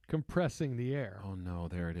literally compressing the air, Oh, no,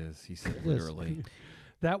 there it is. He said Yes. literally.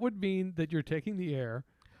 that would mean that you're taking the air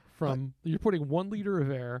from, you're putting 1 liter of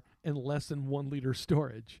air in less than 1 liter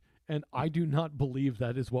storage. And I do not believe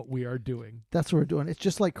that is what we are doing. That's what we're doing. It's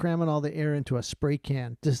just like cramming all the air into a spray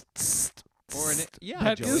can. Just Yeah,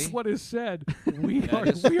 That Joey. is what is said. We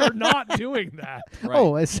That we are not doing that. Right.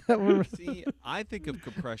 Oh, is that what we're See, I think of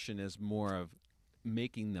compression as more of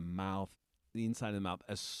making the inside of the mouth,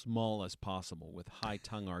 as small as possible with high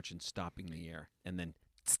tongue arch and stopping the air. And then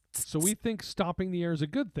So we think stopping the air is a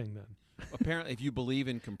good thing then. apparently, if you believe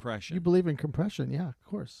in compression, You believe in compression? Yeah, of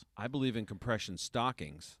course. I believe in compression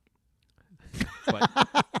stockings. But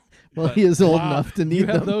Well, But- he is old Wow. enough to You need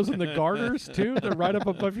have them. those in the garters too? They're right up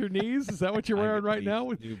above your knees? Is that what you're I wearing got right these now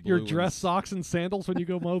with new your blue dress, ones. socks, and sandals when you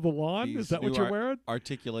go mow the lawn? These Is that what new you're wearing?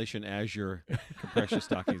 Articulation Azure compression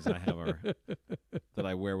stockings I have that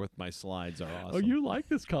I wear with my slides are awesome. Oh, you like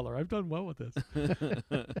this color. I've done well with this.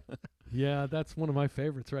 Yeah, that's one of my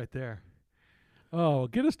favorites right there. Oh,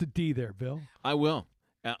 get us to D there, Bill. I will.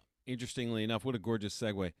 Interestingly enough, what a gorgeous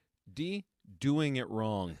segue. D, doing it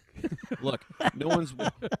wrong. Look, no one's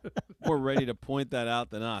more ready to point that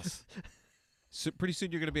out than us. So pretty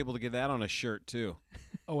soon you're going to be able to get that on a shirt, too.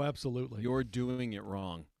 Oh, absolutely. You're doing it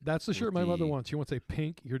wrong. That's the shirt with my mother the- wants. She wants a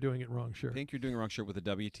pink, you're doing it wrong shirt. Pink, you're doing it wrong shirt with a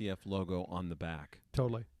WTF logo on the back.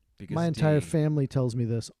 Totally. Because My entire D, family tells me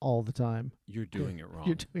this all the time. you're doing it wrong.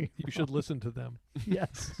 You're doing You should listen to them.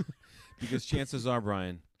 yes. Because chances are,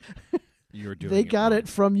 Brian, you're doing They it got wrong. it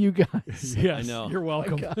from you guys. Yes, I know. you're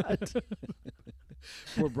welcome. God.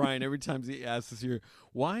 Poor Bryan, every time he asks us here,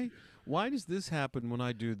 why does this happen when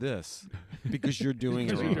I do this? Because you're doing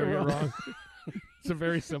it Because you're wrong. doing it wrong. It's a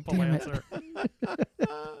very simple Damn it. answer.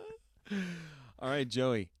 All right,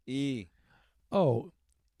 Joey. E. Oh,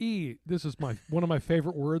 E. This is one of my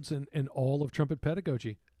favorite words in all of trumpet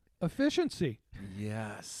pedagogy. Efficiency.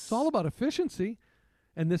 Yes. It's all about efficiency.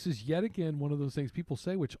 And this is yet again one of those things people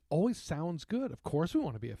say, which always sounds good. Of course, we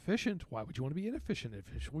want to be efficient. Why would you want to be inefficient?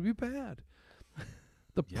 Efficient would be bad.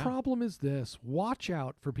 The Yeah. problem is this. Watch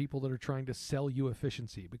out for people that are trying to sell you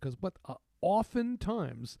efficiency, because what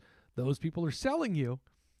oftentimes those people are selling you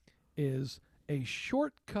is a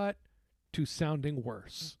shortcut to sounding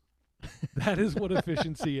worse. That is what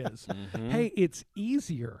efficiency is. Mhm. Hey, it's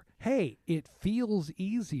easier. Hey, it feels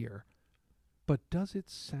easier. But does it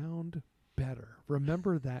sound better?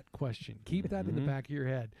 Remember that question. Keep that in the Mhm. back of your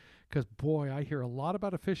head, because, boy, I hear a lot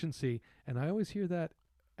about efficiency, and I always hear that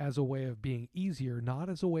as a way of being easier, not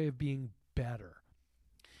as a way of being better.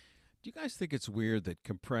 Do you guys think it's weird that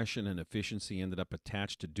compression and efficiency ended up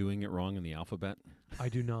attached to doing it wrong in the alphabet? I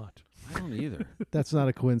do not. I don't either. That's not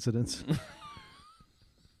a coincidence.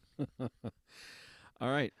 All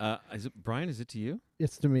right. Is it Bryan? Is it to you?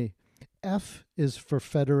 It's to me. F is for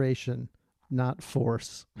federation, not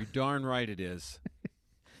force. You're darn right it is.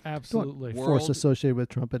 Absolutely. Wor- Force World- associated with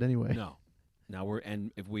trumpet anyway. No. Now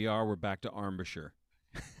if we're back to embouchure.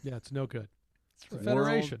 Yeah, it's no good. It's right.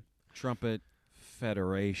 Federation. Trumpet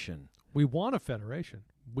Federation. We want a federation.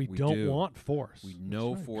 We We don't do. want force. We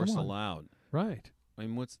no right. force Come on. allowed. Right. I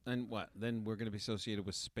mean, what? Then we're going to be associated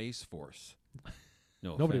with Space Force.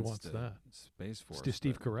 No, Nobody offense wants to that. Space Force. It's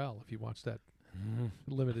Steve but- Carell, if you watch that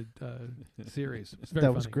limited series. It's very That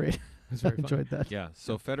funny. was great. It's I very funny. enjoyed that. Yeah.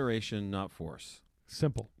 So Federation, not force.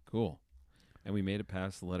 Simple. Cool. And we made it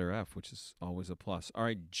past the letter F, which is always a plus. All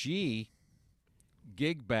right, G,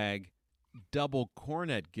 gig bag, double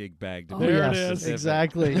cornet gig bag. To Oh, be There it yes, is.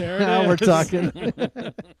 exactly. There it Now we're is. talking.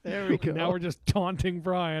 There we go. Now we're just taunting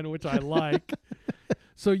Bryan, which I like.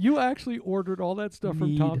 So you actually ordered all that stuff from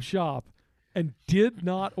Need. Tom's shop and did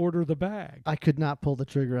not order the bag. I could not pull the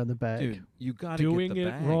trigger on the bag. Dude, you got to Doing get the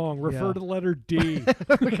it bag. wrong. Refer Yeah. to the letter D.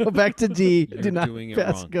 We go back to D. You're Do not doing it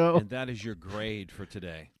pass wrong. go. And that is your grade for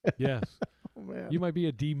today. Yes. Oh, man. You might be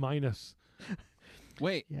a D minus.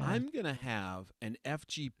 Wait, Yeah. I'm going to have an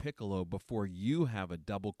FG piccolo before you have a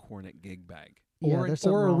double cornet gig bag. Yeah, or, there's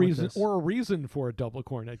something or a wrong with reason this. or a reason for a double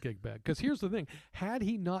cornet gig bag. Because here's the thing: had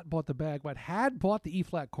he not bought the bag, but had bought the E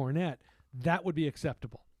flat cornet, that would be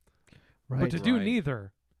acceptable. Right. But to do Right.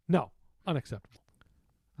 neither, no, unacceptable.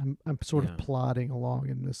 I'm sort Yeah. of plodding along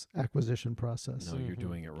in this acquisition process No, you're Mhm.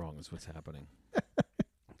 doing it wrong is what's happening.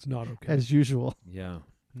 It's not okay. as usual. Yeah.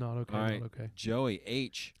 Not okay. All right. Not okay. Joey,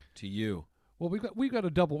 H to you. Well, we got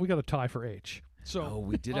a tie for H. So Oh,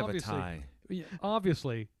 we did have a obviously- tie. yeah,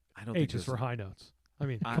 obviously, I don't H think is for there's- high notes. I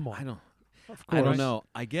mean, I, come on. I don't. Of I don't course. know.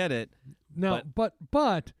 I get it. No, but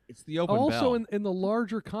It's the open also bell. in the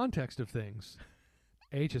larger context of things,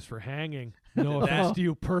 H is for hanging. No That- offense to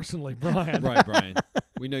you personally, Bryan. Right, Bryan.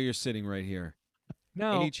 We know you're sitting right here.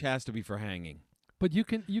 Now, H has to be for hanging. but you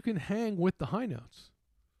can hang with the high notes.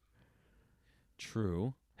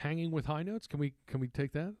 True. Hanging with high notes. Can we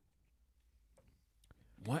take that?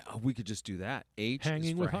 What? Oh, we could just do that. H Hanging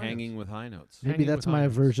is for with high hanging with high notes. Maybe Hanging that's with my high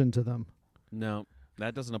notes. aversion to them. No,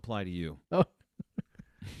 that doesn't apply to you.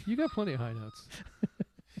 You got plenty of high notes.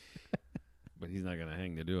 But he's not going to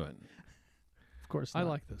hang to do it. Of course, I not.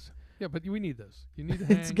 like this. Yeah, but we need this. You need to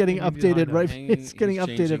hang. It's getting and you need high updated right. notes. Hanging- It's getting he's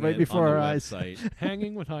updated changing right it before on our the eyes. website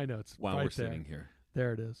Hanging with high notes. while right we're there. sitting here.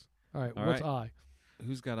 There it is. All right. All What's right. I?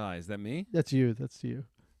 Who's got eyes? Is that me? That's you. That's you.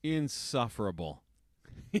 Insufferable.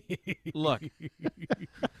 Look.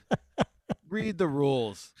 Read the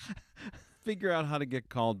rules. Figure out how to get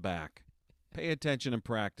called back. Pay attention and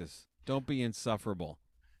practice. Don't be insufferable.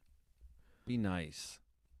 Be nice.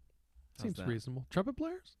 How's Seems that? reasonable. Trumpet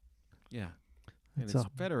players? Yeah. And It's it's a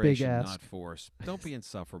big federation, ask. not force. Don't be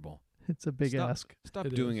insufferable. It's a big Stop. ask. Stop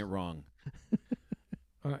It doing is. it wrong.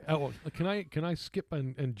 All right. Oh, can I skip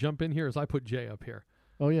and jump in here as I put J up here?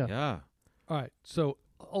 Oh yeah. Yeah. All right. So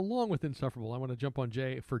along with insufferable, I want to jump on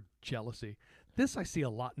J for jealousy. This I see a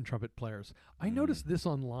lot in trumpet players. I notice this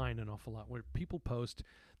online an awful lot where people post,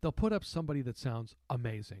 they'll put up somebody that sounds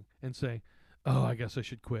amazing and say, "Oh, I guess I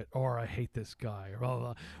should quit," or "I hate this guy," or blah, blah,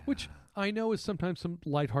 blah, which I know is sometimes some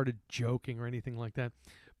lighthearted joking or anything like that.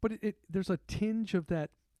 But there's a tinge of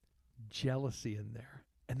that jealousy in there,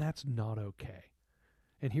 and that's not okay.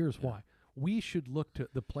 And here's why. We should look to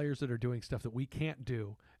the players that are doing stuff that we can't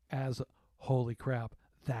do as, holy crap,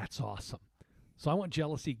 that's awesome. So I want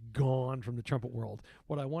jealousy gone from the trumpet world.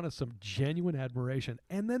 What I want is some genuine admiration.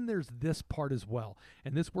 And then there's this part as well.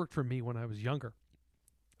 And this worked for me when I was younger.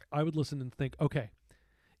 I would listen and think, okay,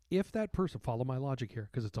 if that person, follow my logic here,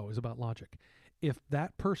 because it's always about logic. If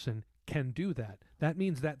that person can do that, that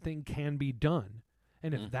means that thing can be done.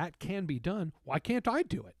 And if that can be done, why can't I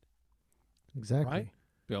do it? Exactly. Right?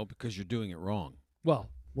 Bill, because you're doing it wrong. Well,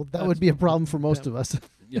 that would be a problem for most of us.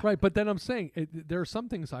 Yeah. Right, but then I'm saying there are some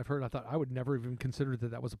things I've heard I thought I would never even consider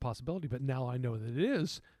that was a possibility, but now I know that it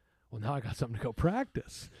is. Well, now I got something to go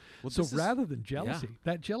practice. Well, so rather than jealousy,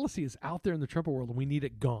 that jealousy is out there in the trumpet world, and we need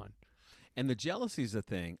it gone. And the jealousy is the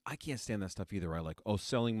thing. I can't stand that stuff either. I like,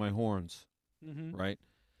 selling my horns, right?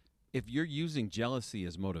 If you're using jealousy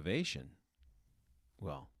as motivation,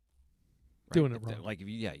 well, right, doing it wrong. Like if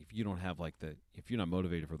you don't have if you're not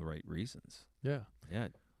motivated for the right reasons, yeah.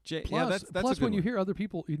 That's Plus, a good when you one. hear other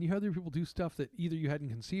people, do stuff that either you hadn't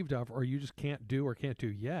conceived of or you just can't do or can't do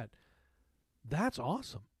yet, that's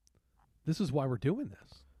awesome. This is why we're doing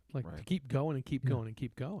this. Like to keep going and keep going and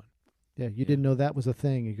keep going. Yeah, you didn't know that was a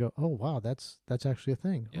thing. You go, oh wow, that's actually a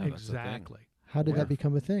thing. Yeah, that's a thing. Exactly. How did that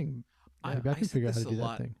become a thing? Maybe I can said figure out how this to do a that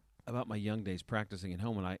lot thing. About my young days practicing at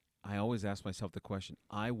home, and I always ask myself the question,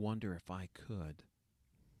 I wonder if I could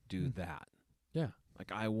do that. Yeah.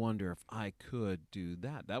 Like, I wonder if I could do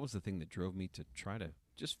that. That was the thing that drove me to try to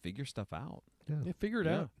just figure stuff out. Yeah, figure it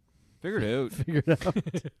out. Figure it out. Figure it out.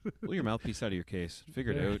 Pull your mouthpiece out of your case.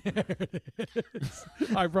 Figure it out.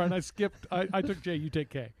 All right, Brian, I skipped. I took J, you take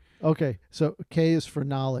K. Okay, so K is for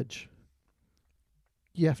knowledge.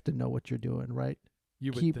 You have to know what you're doing, right?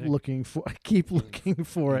 You would keep think. looking for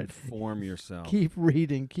it. Inform yourself. Keep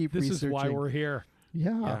reading. Keep This researching. is why we're here.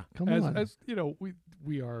 Yeah, come on. As you know,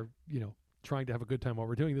 we are trying to have a good time while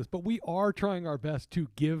we're doing this, but we are trying our best to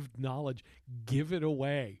give knowledge, give it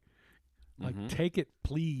away, like take it,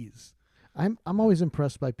 please. I'm always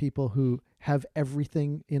impressed by people who have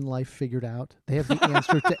everything in life figured out. They have the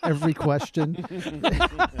answer to every question,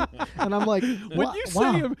 and I'm like,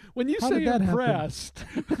 when you How say did that happen? impressed,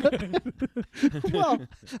 well,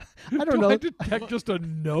 I don't do know. I detect just a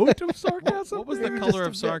note of sarcasm? What was the color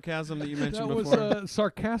of sarcasm that you mentioned That before? was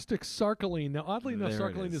sarcastic sarcaline. Now, oddly enough, There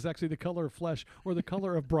it sarcaline is. is actually the color of flesh or the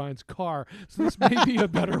color of Brian's car. So this may be a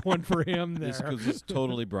better one for him there. Because it's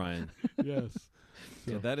totally Bryan. Yes.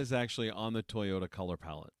 Yeah, that is actually on the Toyota color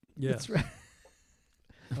palette. Yes. That's right.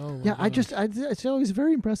 Oh, my Yeah, gosh. it's always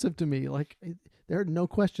very impressive to me. Like, there are no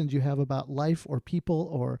questions you have about life or people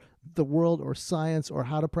or the world or science or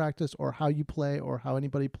how to practice or how you play or how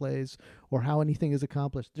anybody plays or how anything is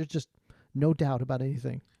accomplished. There's just no doubt about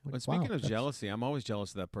anything. Like, But speaking wow, of that's jealousy, I'm always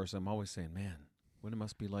jealous of that person. I'm always saying, man, what it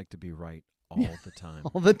must be like to be right all the time.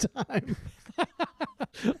 all the time.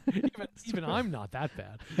 even I'm not that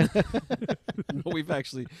bad. We've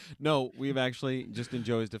actually, just in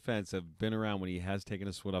Joey's defense, have been around when he has taken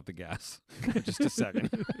his foot off the gas. Just a second.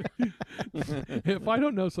 If I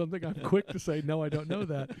don't know something, I'm quick to say, no, I don't know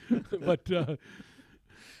that. But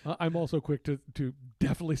I'm also quick to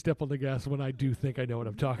definitely step on the gas when I do think I know what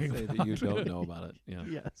I'm talking Say about. that you don't know about it. Yeah.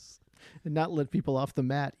 Yes. And not let people off the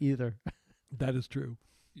mat either. That is true.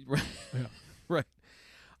 Right. Yeah. Right.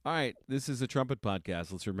 All right. This is a trumpet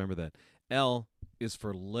podcast. Let's remember that. L is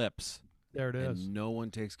for lips. There it is. And no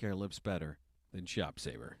one takes care of lips better than Shop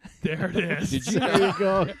Saver. There it is. Did you There you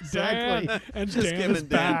go. Exactly. Dan, and Just Dan giving is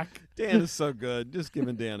back. Dan is so good. Just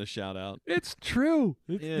giving Dan a shout out. It's true.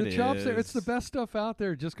 It the Chop Saver. It's the is. best stuff out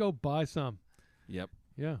there. Just go buy some. Yep.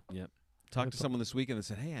 Yeah. Talked to someone this weekend that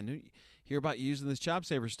said, "Hey, I hear about you using this Chop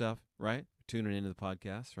Saver stuff, right? Tuning into the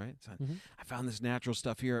podcast, right? So I found this natural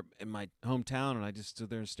stuff here in my hometown, and I just stood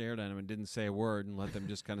there and stared at them and didn't say a word and let them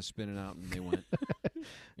just kind of spin it out, and they went,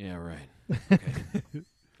 yeah, right. Okay.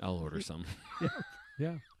 I'll order some."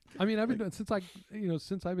 Yeah. I mean, I've been doing since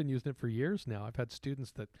I've been using it for years now. I've had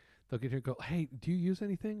students that they'll get here and go, "Hey, do you use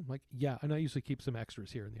anything?" I'm like, "Yeah," and I usually keep some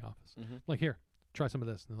extras here in the office. Like, here, try some of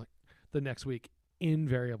this. And they're like, the next week,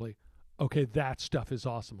 invariably, okay, that stuff is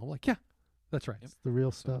awesome. I'm like, yeah, that's right. It's the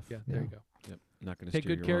real stuff. Yeah, there you go. Yep. Not going to Take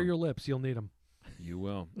good care of your lips. You'll need them. You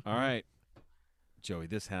will. All right, Joey.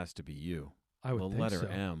 This has to be you. I would the think letter so.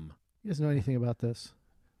 M. He doesn't know anything about this.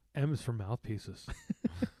 M is for mouthpieces.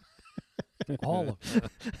 All of them.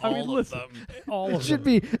 All of them. All It of should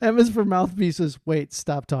them. be M is for mouthpieces. Wait,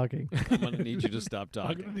 stop talking. I'm going to need you to stop I'm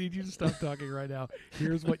talking. going to need you to stop talking right now.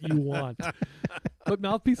 Here's what you want. But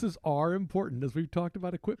mouthpieces are important, as we've talked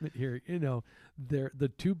about equipment here. You know, they're the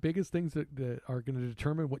two biggest things that are going to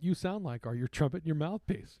determine what you sound like are your trumpet and your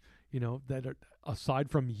mouthpiece. You know, that are, aside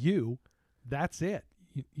from you, that's it.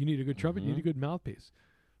 You need a good trumpet, you need a good mouthpiece,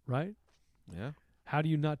 right? Yeah. How do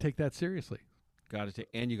you not take that seriously? Got to take,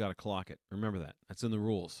 and you got to clock it. Remember that. That's in the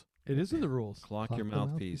rules. It is in the rules. Clock Clock your the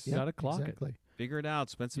mouthpiece. You gotta clock it. exactly. Figure it out.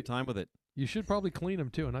 Spend some time with it. You should probably clean them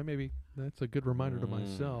too, and that's a good reminder to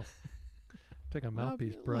myself. Take a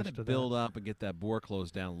mouthpiece brush Let it to build up and get that bore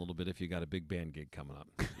closed down a little bit if you got a big band gig coming up.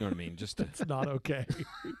 You know what I mean? Just to, It's not okay.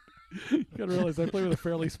 You gotta realize I play with a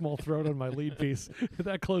fairly small throat on my lead piece. If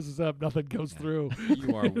that closes up, nothing goes through.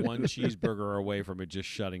 you are one cheeseburger away from it just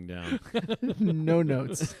shutting down. No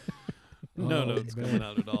notes. No Oh, notes man. coming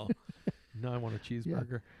out at all. Now I want a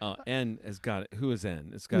cheeseburger. N has got it. Who is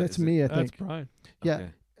N? It's got. That's is it- me, I That's think. Bryan. Yeah.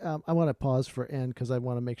 Okay. I want to pause for N because I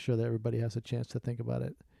want to make sure that everybody has a chance to think about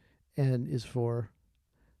it. N is for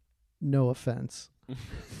no offense.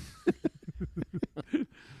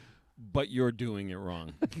 But you're doing it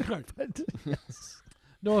wrong. But, yes.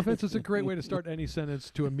 No offense is a great way to start any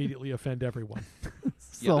sentence to immediately offend everyone.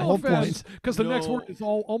 That's Yeah, the no whole offense, point. because the next No. word is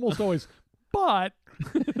almost always, but.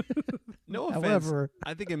 No offense. However,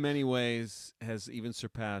 I think in many ways has even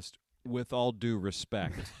surpassed with all due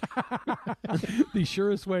respect. The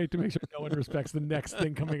surest way to make sure no one respects the next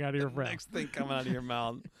thing coming out of your The mouth. next thing coming out of your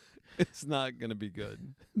mouth, it's not going to be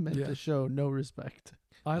good. meant Yeah. to show no respect.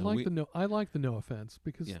 I No, like we- the no offense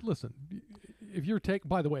because Yeah. listen, if you're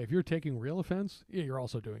taking real offense, yeah, you're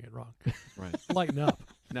also doing it wrong. Right. Lighten up,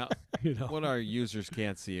 Now, you know. what our users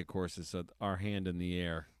can't see, of course, is our hand in the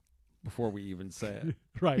air before we even say it.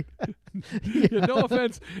 Right. Yeah, no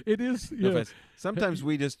offense. It is. No offense. Sometimes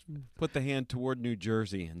we just put the hand toward New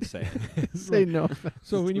Jersey and say it. Say no offense.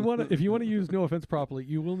 So when if you want to use no offense properly,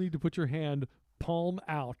 you will need to put your hand palm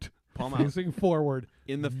out, Palm out. facing forward,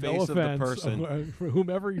 In the no face of the offense person. for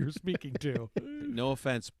whomever you're speaking to. No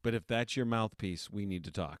offense, but if that's your mouthpiece, we need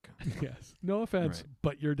to talk. Yes. No offense, Right.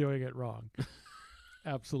 but you're doing it wrong.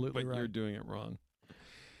 Absolutely But right. you're doing it wrong.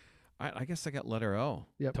 I guess I got letter O.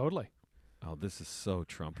 Totally. Oh, this is so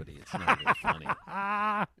trumpety. It's not even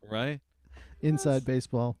funny. Right? Inside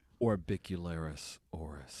baseball. Orbicularis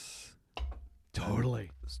oris. Totally.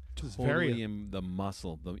 It's It's totally very- in the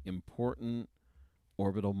muscle, the important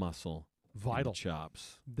orbital muscle in the Vital.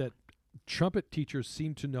 chops. That trumpet teachers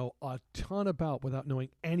seem to know a ton about without knowing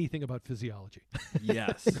anything about physiology.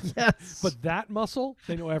 Yes. Yes. But that muscle,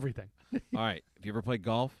 they know everything. All right. Have you ever played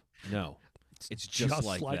golf? No. It's just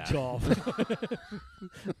like that. golf.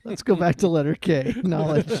 Let's go back to letter K.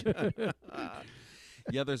 Knowledge.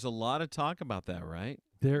 Yeah, there's a lot of talk about that, right?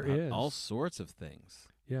 There About is. all sorts of things.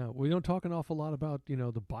 Yeah, we don't talk an awful lot about,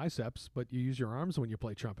 the biceps, but you use your arms when you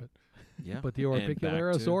play trumpet. Yeah. But the And back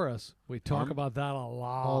orbicularis to- oris, we talk arm- about that a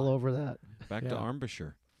lot. All over that. Back to Yeah.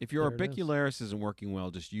 embouchure. If your There it is. orbicularis isn't working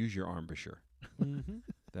well, just use your embouchure. Mm-hmm.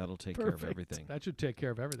 That'll take care of Perfect. everything. That should take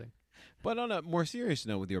care of everything. But on a more serious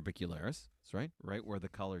note with the orbicularis, that's right where the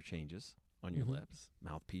color changes on your Mhm. lips.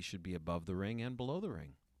 Mouthpiece should be above the ring and below the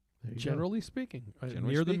ring. There you go. Generally speaking, Generally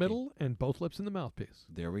near the speaking. middle and both lips in the mouthpiece.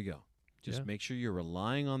 There we go. Just Yeah. make sure you're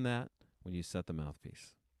relying on that when you set the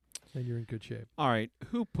mouthpiece. And you're in good shape. All right,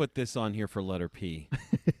 who put this on here for letter P?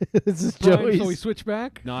 This is Brian, Joey's. so we switch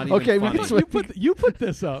back? Not even Okay, we funny. can switch. You put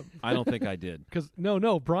this up. I don't think I did. Because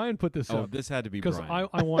no, Brian put this Oh, up. this had to be Because Bryan.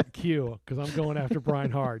 I want Q, because I'm going after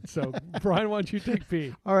Brian hard. So, Brian, why don't you take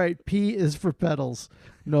P? All right, P is for pedals.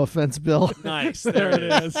 No offense, Bill. Nice. There There it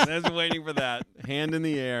it is. is. I was waiting for that. Hand in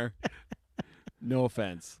the air. No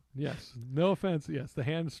offense. Yes. No offense. Yes. The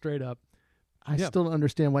hand straight up. I Yeah. still don't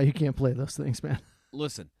understand why you can't play those things, man.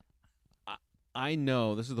 Listen, I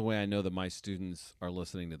know, this is the way I know that my students are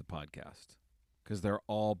listening to the podcast, because they're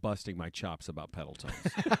all busting my chops about pedal tones.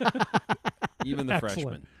 Even the Excellent.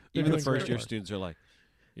 freshmen. They're Even the doing great first-year work. students are like,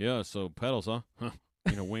 yeah, so pedals, huh? Huh.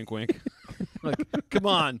 Wink, wink. Like, come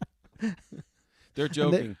on. They're And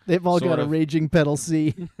joking. They've all sort got a of. raging pedal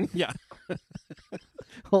C. Yeah.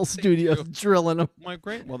 Whole studio's do. drilling them. I'm like,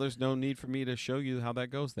 great. Well, there's no need for me to show you how that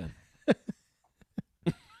goes then.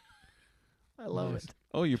 I love Nice. it.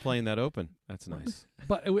 Oh, you're playing that open. That's nice.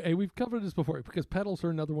 But we've covered this before, because pedals are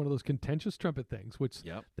another one of those contentious trumpet things, which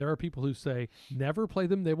Yep. there are people who say, never play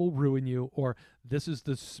them, they will ruin you, or this is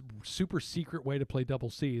the super secret way to play double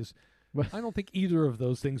Cs. Well- I don't think either of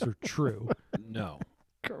those things are true. No.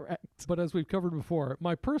 Correct. But as we've covered before,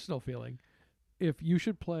 my personal feeling, if you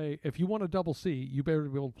want a double C, you better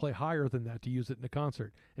be able to play higher than that to use it in a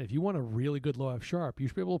concert. And if you want a really good low F sharp, you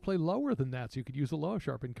should be able to play lower than that so you could use a low F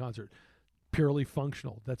sharp in concert. Purely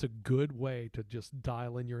functional. That's a good way to just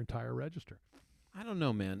dial in your entire register. I don't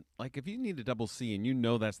know, man. Like, if you need a double C and you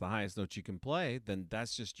know that's the highest note you can play, then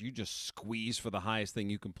that's you just squeeze for the highest thing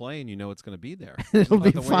you can play, and you know it's going to be there. It'll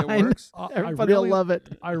be the way fine. it works? Everybody will love it.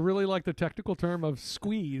 I really like the technical term of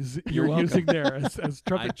squeeze You're you're welcome. using there as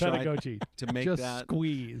trumpet tried pedagogy. To make Just that,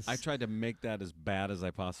 squeeze. I tried to make that as bad as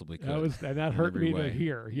I possibly could. That in hurt every me way. to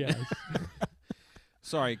hear. Yes,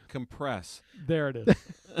 Sorry, compress. there it is.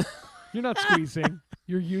 You're not squeezing.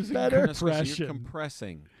 You're using Better. Not squeezing, compression. You're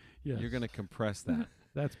compressing. Yes. You're going to compress that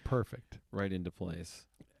That's perfect. right into place.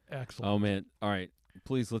 Excellent. Oh, man. All right.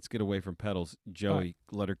 Please, let's get away from pedals. Joey,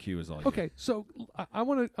 letter Q is all yours. Okay, so I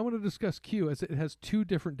want to discuss Q as it has two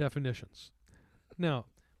different definitions. Now,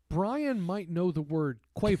 Bryan might know the word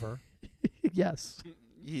quaver Yes.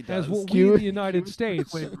 He does. as what Q- we in the United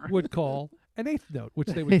States would call an eighth note, which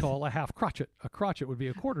they would call a half crotchet. A crotchet would be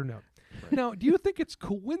a quarter note. Now, do you think it's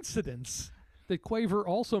coincidence that quaver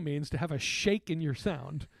also means to have a shake in your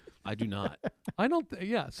sound? I do not. I don't.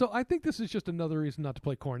 Yeah. So I think this is just another reason not to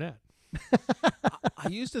play cornet. I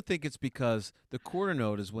used to think it's because the quarter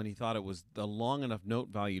note is when he thought it was the long enough note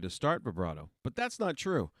value to start vibrato, but that's not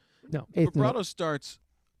true. No. Eighth Vibrato note. starts,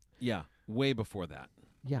 way before that.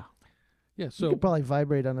 Yeah. Yeah. You So could probably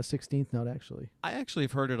vibrate on a 16th note, actually. I actually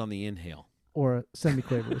have heard it on the inhale. Or a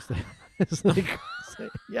semiquaver. It's like,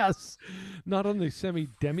 yes. not on the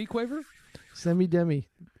semi-demi quaver. Semi-demi.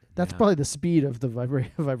 That's Yeah. probably the speed of the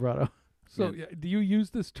vibrato. So Yeah. do you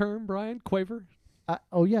use this term, Bryan? Quaver?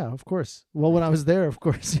 Oh, yeah, of course. Well, when I was there, of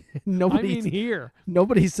course, I nobody mean here.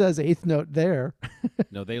 nobody says eighth note there.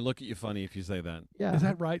 No, they look at you funny if you say that. Yeah. Is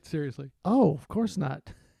that right? Seriously? Oh, of course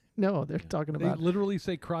not. No, they're Yeah. talking They about literally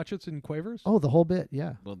say crotchets and quavers? the whole bit.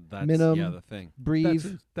 Yeah. Well, that's Minimum. the thing. Brief,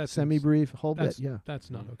 That's semi-brief, whole bit. that's, Yeah. That's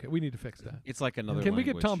not okay. We need to fix that. It's like another Can we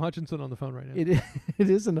language. get Tom Hutchinson on the phone right now? It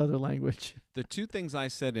is another language. The two things I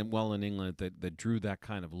said in England that drew that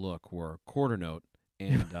kind of look were quarter note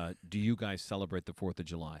and do you guys celebrate the 4th of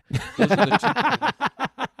July? Those are the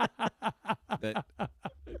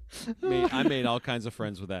two things that I made all kinds of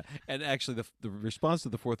friends with that. And actually, the response to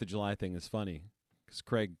the 4th of July thing is funny. Because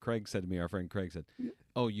Craig said to me, our friend Craig said,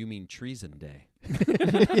 "Oh, you mean Treason Day?"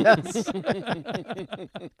 Yes.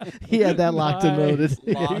 He had that locked and loaded.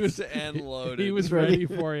 Locked and loaded. He was ready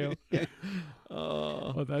for you.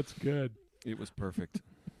 Oh, that's good. It was perfect.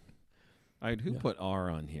 All right, who Yeah. put R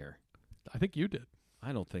on here? I think you did.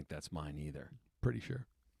 I don't think that's mine either. Pretty sure.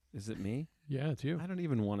 Is it me? Yeah, it's you. I don't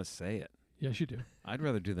even want to say it. Yes, you do. I'd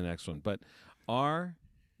rather do the next one. But R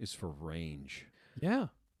is for range. Yeah.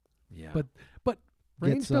 Yeah. But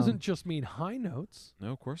range doesn't just mean high notes.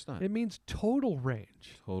 no, of course not. It means total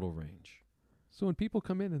range. Total range. So when people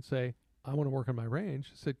come in and say, I want to work on my range,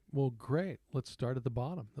 I say, well, great. Let's start at the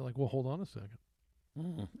bottom. They're like, well, hold on a second.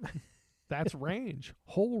 Mm. That's range,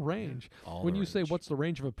 whole range. All When the you say, range. what's the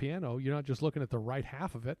range of a piano, you're not just looking at the right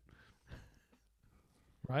half of it.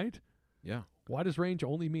 Right? Yeah. Why does range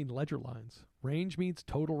only mean ledger lines? Range means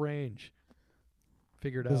total range.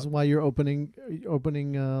 Figure it This is out. why your opening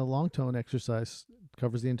long tone exercise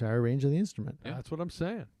covers the entire range of the instrument. Yeah. That's what I'm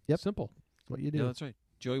saying. Yep. Simple. That's what you do. Yeah, that's right.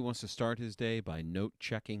 Joey wants to start his day by note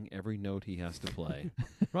checking every note he has to play.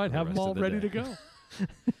 Right. The Have them rest all of the ready day. to go.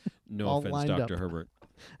 No All offense, lined Dr. up. Herbert.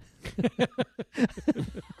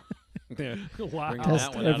 Wow. Bringing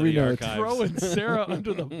Test that one out of every the note. archives. Throwing Sarah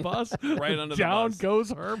under the bus. Right under the Down bus.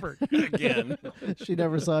 goes Herbert. Again. She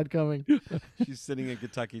never saw it coming. She's sitting in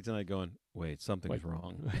Kentucky tonight going, wait, something's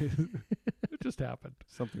wrong. It just happened.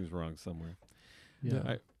 Something's wrong somewhere.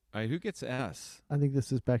 Yeah. All right, who gets S? I think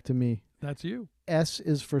this is back to me. That's you. S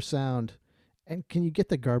is for sound. And can you get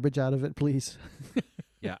the garbage out of it, please?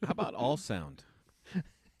 Yeah, how about all sound?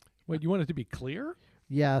 Wait, you want it to be clear?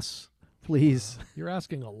 Yes, please. You're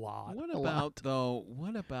asking a lot. What A about, though,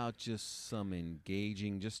 what about just some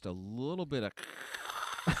engaging, just a little bit of...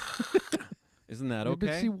 Isn't that Yeah, but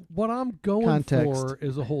okay? see, what I'm going Context. for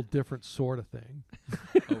is a whole different sort of thing.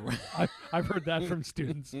 Oh, right. I've heard that from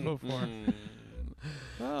students before. Mm,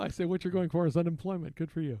 Oh, I say what you're going for is unemployment.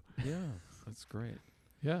 Good for you. yeah, that's great.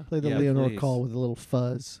 Yeah. Play the Yeah, Leonore please. call with a little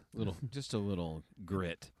fuzz. Just a little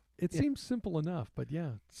grit. It Yeah. seems simple enough, but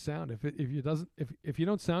yeah, sound. If you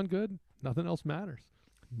don't sound good, nothing else matters.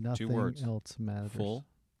 Nothing words. else matters. Full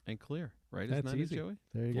and clear, right? Isn't That's that easy. it, Joey?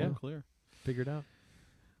 There you Full Yeah. and clear. Figure it out.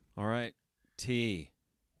 All right, T.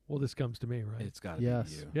 Well, this comes to me, right? It's got to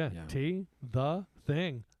Yes. be you. Yeah. T, the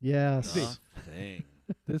thing. Yes. The thing.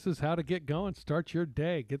 This is how to get going. Start your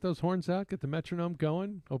day. Get those horns out. Get the metronome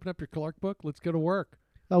going. Open up your Clark book. Let's go to work.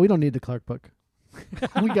 Oh, we don't need the Clark book.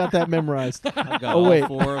 We got that memorized. I've got Oh, all wait.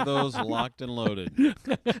 4 of those locked and loaded.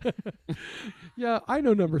 Yeah, I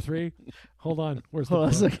know number 3. Hold on. Where's the Hold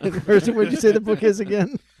on a book? second. Where'd you say the book is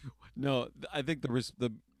again? No, I think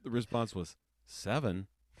the response was 7.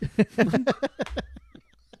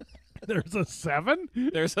 There's a 7?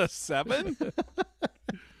 There's a 7?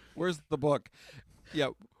 Where's the book? Yeah,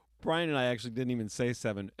 Bryan and I actually didn't even say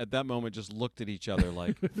 7. At that moment, just looked at each other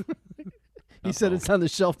like. He said it's on the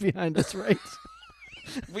shelf behind us, right?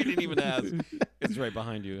 We didn't even ask. It's right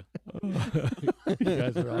behind you. You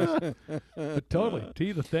guys are awesome. But totally.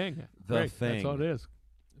 T the thing. The Great. thing. That's all it is.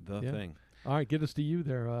 The Yeah. thing. All right, get us to you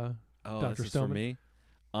there, Oh, Dr. this is for Stoneman. me.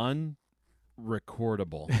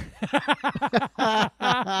 Unrecordable.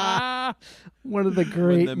 One of the When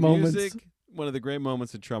great the moments. music, one of the great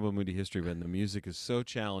moments in Tromba Moody history when the music is so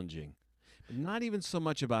challenging. Not even so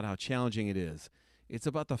much about how challenging it is. It's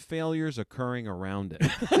about the failures occurring around it.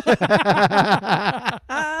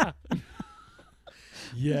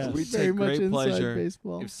 Yes. We Very take much great inside pleasure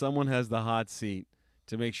baseball. if someone has the hot seat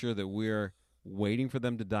to make sure that we're waiting for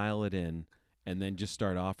them to dial it in and then just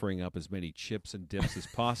start offering up as many chips and dips as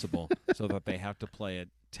possible so that they have to play it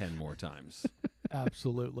 10 more times,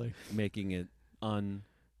 Absolutely. making it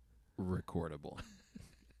unrecordable.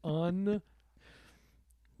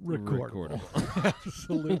 Recordable.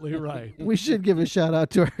 Absolutely right. We should give a shout out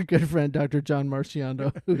to our good friend Dr. John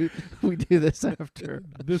Marciano, who we do this after.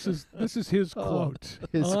 This is his quote.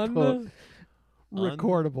 His quote.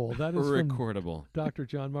 Recordable. That is from Recordable. Dr.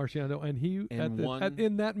 John Marciano, and he And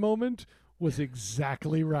in that moment was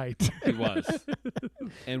exactly right. He was.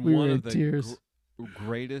 And We one were of in the tears.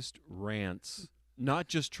 greatest rants, not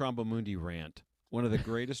just Tromba Mundi rant, one of the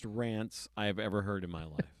greatest rants I have ever heard in my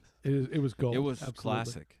life. It was gold. It was Absolutely.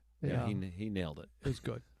 classic. Yeah, Yeah. he nailed it. It was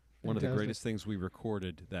good. One of the Fantastic. greatest things we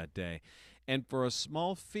recorded that day. And for a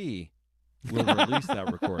small fee, we'll release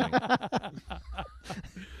that recording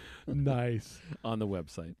Nice. on the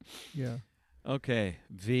website. Yeah. Okay,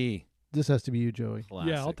 V. This has to be you, Joey.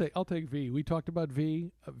 Classic. Yeah, I'll take V. We talked about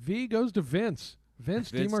V. V goes to Vince.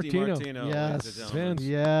 Vince Vince DiMartino. DiMartino, Yes. ladies and gentlemen. Vince.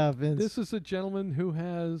 Yeah, Vince. This is a gentleman who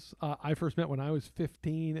has I first met when I was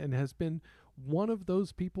 15 and has been one of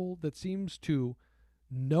those people that seems to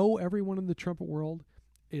know everyone in the trumpet world,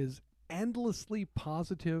 is endlessly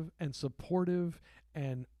positive and supportive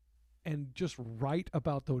and just right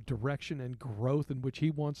about the direction and growth in which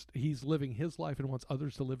he's living his life and wants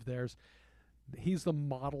others to live theirs. He's the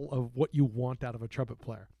model of what you want out of a trumpet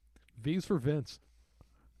player. V's for Vince.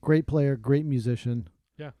 Great player, great musician,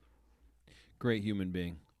 Great human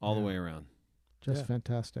being all the Yeah. way around. just Yeah.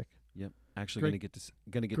 fantastic. Yep. Actually, Great-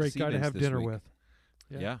 going to get Great to see guy to Vince have this dinner week. with.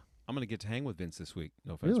 Yeah. I'm going to get to hang with Vince this week.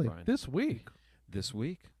 No offense, Really? Bryan. This week. This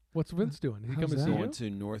week, What's Vince doing? He How's coming to that? see going you? to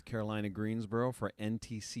North Carolina, Greensboro for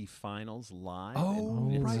NTC Finals live. Oh,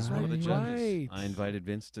 and Vince right, is one of the right, judges. right. I invited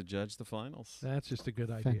Vince to judge the finals. That's just a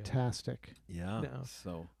good idea. Fantastic. Yeah. No.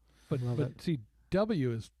 So, But Love but see,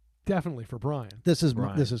 W is definitely for Bryan. This is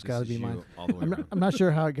Bryan, this has got to be you mine. all the way around. I'm not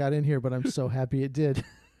sure how it got in here, but I'm so happy it did.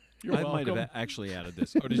 You're I might have welcome. actually added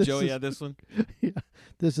this. Oh, did This Joey is- add this one? Yeah,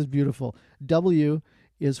 this is beautiful. W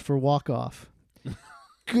is for walk off.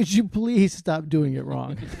 Could you please stop doing it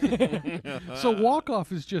wrong? So walk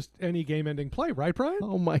off is just any game-ending play, right, Bryan?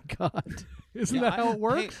 Oh my God! Isn't Yeah, that how it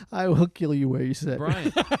works? I will kill you where you sit.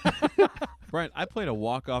 Brian, I played a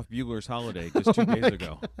walk-off Bugler's Holiday just 2 days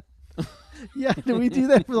ago. Yeah, did we do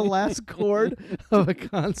that for the last chord of a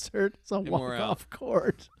concert? It's a And we're walk off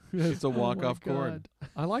chord. It's a walk-off Oh my chord. God.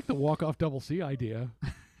 I like the walk-off double C idea.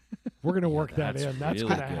 We're going to work that that's in. That's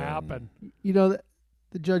really going to good. happen. You know,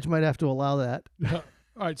 the judge might have to allow that.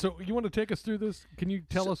 All right, so you want to take us through this? Can you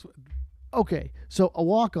tell us? Okay, so a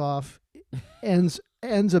walk off ends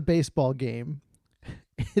a baseball game.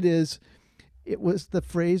 The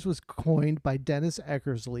phrase was coined by Dennis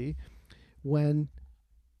Eckersley when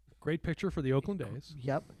Great picture for the Oakland A's,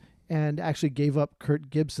 and actually gave up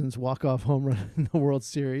Kurt Gibson's walk-off home run in the World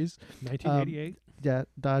Series. 1988. Yeah,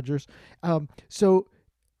 Dodgers. So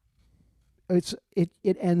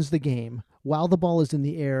it ends the game while the ball is in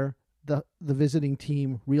the air. The visiting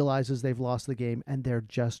team realizes they've lost the game and they're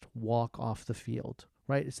just walk off the field.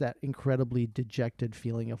 Right? It's that incredibly dejected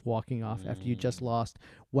feeling of walking off after you just lost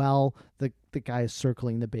while the guy is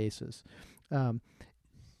circling the bases.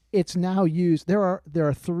 It's now used. There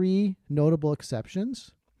are 3 notable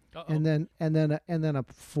exceptions. Uh-oh. And then a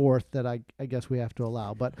fourth that I guess we have to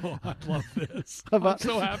allow. But Oh, I love this. About- I'm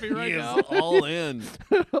so happy right He is now. all in.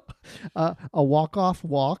 a walk-off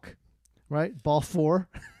walk, right? Ball 4,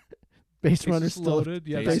 base runner Bases still loaded.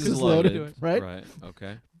 Yeah, Bases bases loaded. loaded, right? Right.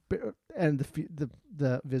 Okay. And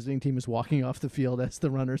the visiting team is walking off the field as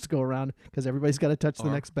the runners go around because everybody's got to touch the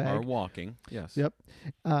next Are bag. walking. Yes. Yep.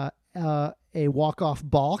 A walk-off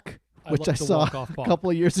balk, I which love I the saw walk-off a balk. couple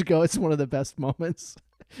of years ago. It's one of the best moments.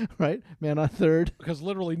 right? Man on third. Because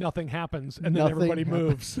literally nothing happens, and then Nothing everybody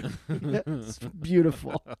happens. moves. It's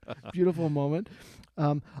beautiful. Beautiful moment.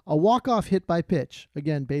 A walk-off hit by pitch.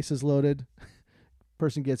 Again, bases loaded.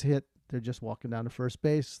 Person gets hit. They're just walking down to first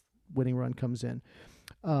base. Winning run comes in.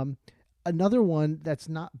 Another one that's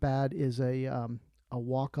not bad is a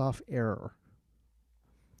walk-off error.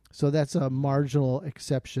 So that's a marginal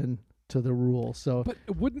exception to the rule. So, But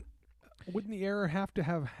wouldn't the error have to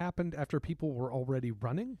have happened after people were already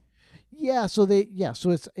running? yeah, so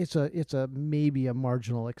it's a maybe a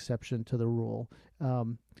marginal exception to the rule,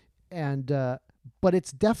 but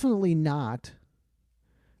it's definitely not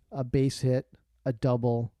a base hit, a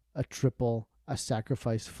double, a triple, a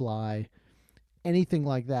sacrifice fly, anything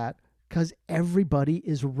like that, because everybody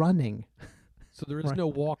is running. So there is Right. no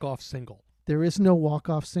walk-off single. There is no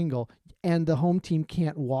walk-off single, and the home team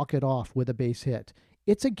can't walk it off with a base hit.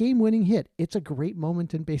 It's a game-winning hit. It's a great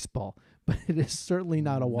moment in baseball, but it is certainly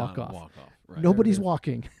not a walk-off. Right. Nobody's There it is.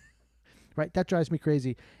 walking. Right? That drives me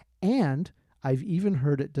crazy. And I've even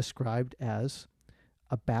heard it described as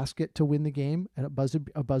a basket to win the game, and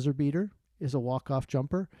a buzzer beater is a walk-off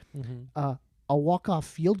jumper. Mm-hmm. A walk-off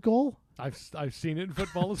field goal. I've seen it in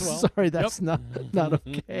football as well. Sorry, that's not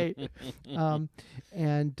okay.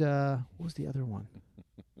 And what was the other one?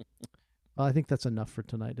 Well, I think that's enough for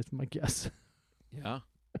tonight. It's my guess. Yeah.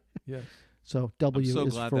 Yes. So W I'm so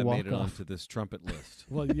is glad for that made it walk-off. onto this trumpet list.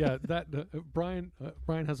 Well, yeah. That Bryan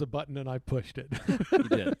has a button, and I pushed it. He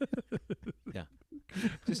did. Yeah.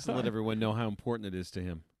 Just to let everyone know how important it is to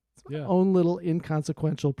him. Yeah. Own little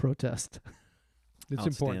inconsequential protest. It's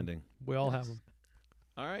important. Outstanding. We all have them.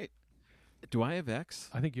 All right. Do I have X?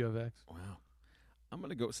 I think you have X. Wow. I'm going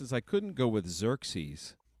to go, since I couldn't go with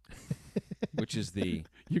Xerxes, which is the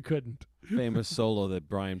You couldn't. famous solo that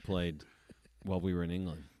Bryan played while we were in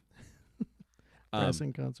England. Brass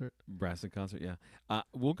in concert. Brass in concert, yeah.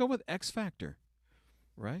 We'll go with X Factor,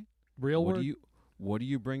 right? Real what word. what do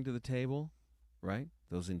you bring to the table, right?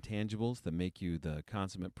 Those intangibles that make you the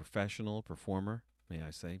consummate professional performer, may I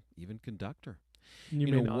say, even conductor. You You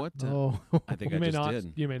may know not. what? Oh, I think You I may just not.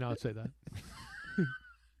 did. You may not say that.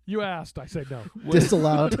 You asked. I said no.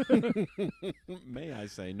 disallowed. May I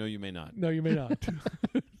say? No, you may not. No, you may not.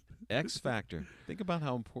 X Factor. Think about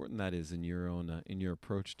how important that is in your own in your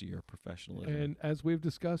approach to your professionalism. And as we've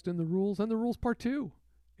discussed in the rules and the rules part 2,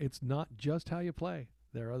 it's not just how you play.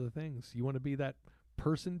 There are other things. You want to be that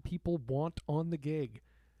person people want on the gig.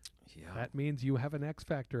 yeah. That means you have an X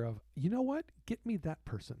factor of, you know what? Get me that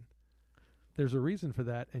person. There's a reason for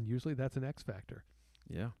that, and usually that's an X factor.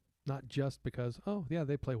 Yeah. Not just because, oh, yeah,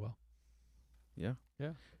 they play well. Yeah.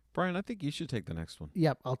 Yeah. Bryan, I think you should take the next one.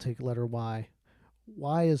 Yep, I'll take letter Y.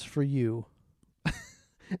 Y is for you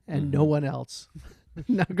and no one else.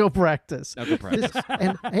 Now go practice. Now go practice.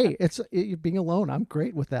 And hey, being alone. I'm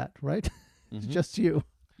great with that, right? It's Mhm. just you.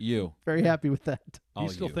 You. Very happy with that. All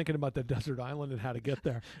He's still you. thinking about the desert island and how to get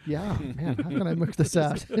there. Yeah, man, how can I work this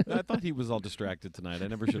out? I thought he was all distracted tonight. I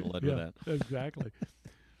never should have led with that. Exactly.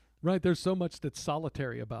 Right. There's so much that's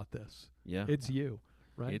solitary about this. Yeah. It's you,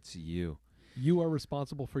 right? It's you. You are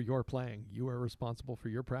responsible for your playing. You are responsible for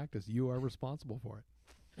your practice. You are responsible for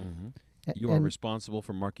it. Mm-hmm. A- You are and- responsible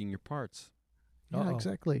for marking your parts. Yeah, Uh-oh.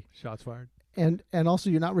 exactly. Shots fired. And also,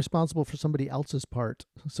 you're not responsible for somebody else's part,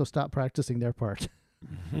 so stop practicing their part.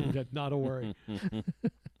 Yeah, not a worry.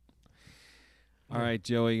 All right,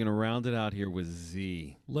 Joey, you're gonna round it out here with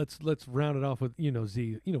Z, Let's round it off with Z. You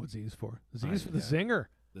know what Z is for? Z is for the yeah. zinger.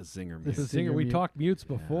 the zinger. The The Mute. zinger. We mute. talked mutes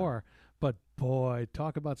Yeah. before, but boy,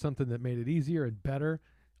 talk about something that made it easier and better.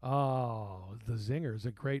 Oh, the zinger is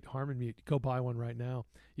a great Harmon mute. Go buy one right now.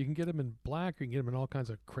 You can get them in black, or you can get them in all kinds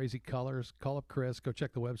of crazy colors. Call up Chris. Go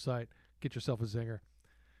check the website. Get yourself a zinger.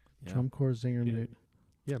 Yeah. Drum corps zinger Yeah. mute.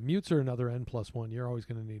 Yeah, mutes are another N+1. You're always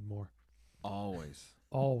going to need more. Always.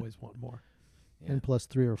 Always want more. Yeah. N plus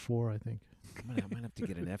 3 or 4, I think. I might have to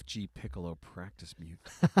get an FG Piccolo practice mute.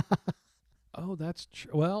 Oh, that's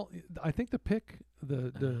true. Well, I think the pick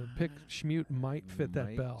Schmute might fit that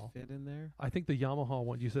Might bell. fit in there. I think the Yamaha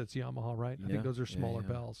one. You said it's Yamaha, right? I Yeah, think those are yeah, smaller yeah.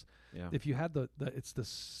 bells. Yeah. If you had the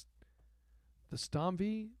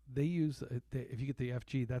Stomv, they use if you get the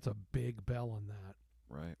FG, that's a big bell on that.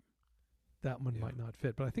 Right. That one Yeah. might not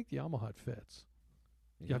fit, but I think the Yamaha fits.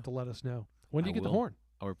 You Yeah. have to let us know. When do you I get the will. horn?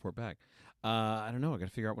 I'll report back. I don't know. I got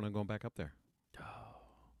to figure out when I'm going back up there. Oh,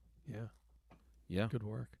 yeah. Yeah. Good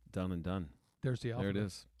work. Done and done. There's the There alphabet. it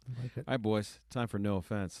is. I like it. All right, boys. Time for No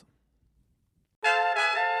Offense.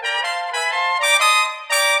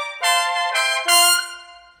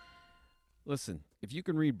 Listen, if you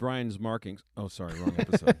can read Bryan's markings. Oh, sorry, wrong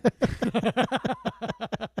episode.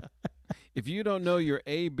 If you don't know your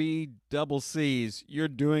A, B, double C's, you're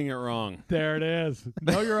doing it wrong. There it is.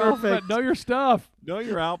 Know your alphabet. Know your stuff. Know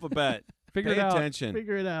your alphabet. Figure Pay it out. attention.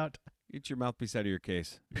 Figure it out. Get your mouthpiece out of your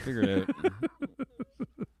case. Figure it out.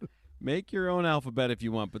 Make your own alphabet if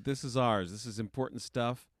you want, but this is ours. This is important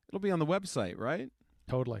stuff. It'll be on the website, right?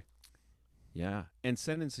 Totally. Yeah. And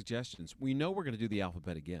send in suggestions. We know we're going to do the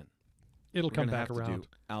alphabet again. It'll We're come gonna back have to around. do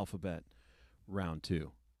alphabet round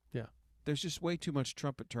 2. Yeah. There's just way too much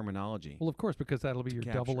trumpet terminology. Well, of course, because that'll be your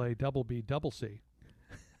double capture. A, double B, double C.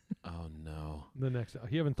 Oh, no. The next,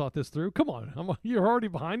 you haven't thought this through? Come on, you're already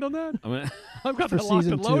behind on that. I mean, I've got For that locked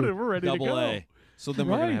season and loaded. 2. We're ready to double go. A. So then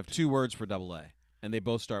we're going to Right. have 2 words for double A, and they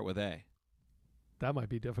both start with A. That might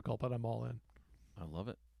be difficult, but I'm all in. I love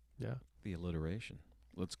it. Yeah, The alliteration.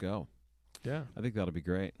 Let's go. yeah. I think that'll be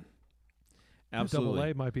great. Double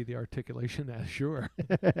Absolutely. A might be the articulation. Sure,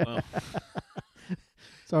 Well,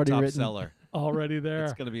 It's already top written. seller. already there.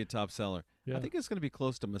 It's going to be a top seller. Yeah. I think it's going to be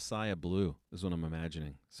close to Messiah Blue is what I'm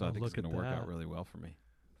imagining. So Oh, I think it's look going to at work out that. really well for me.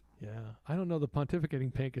 Yeah, I don't know. The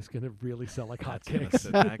pontificating pink is going to really sell like That's gonna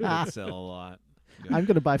hotcakes. that could sell a lot. Yeah. I'm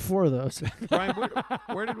going to buy 4 of those. Bryan,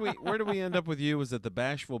 where did we end up with you? Was it the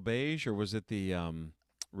bashful beige or was it the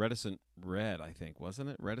reticent red? I think wasn't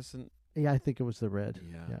it reticent? Yeah, I think it was the red.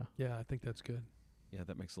 Yeah. Yeah. Yeah, I think that's good. Yeah,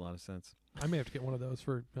 that makes a lot of sense. I may have to get one of those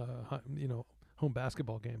for home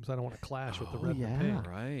basketball games. I don't want to clash with the Oh, red and yeah. the pink.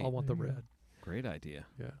 Right. I'll want the There you go. red. Great idea.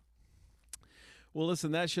 Yeah. Well,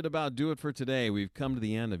 listen, that should about do it for today. We've come to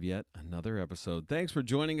the end of yet another episode. Thanks for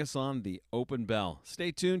joining us on The Open Bell.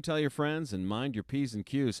 Stay tuned, tell your friends, and mind your P's and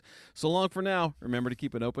Q's. So long for now. Remember to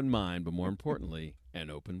keep an open mind, but more importantly, an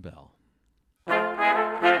open bell.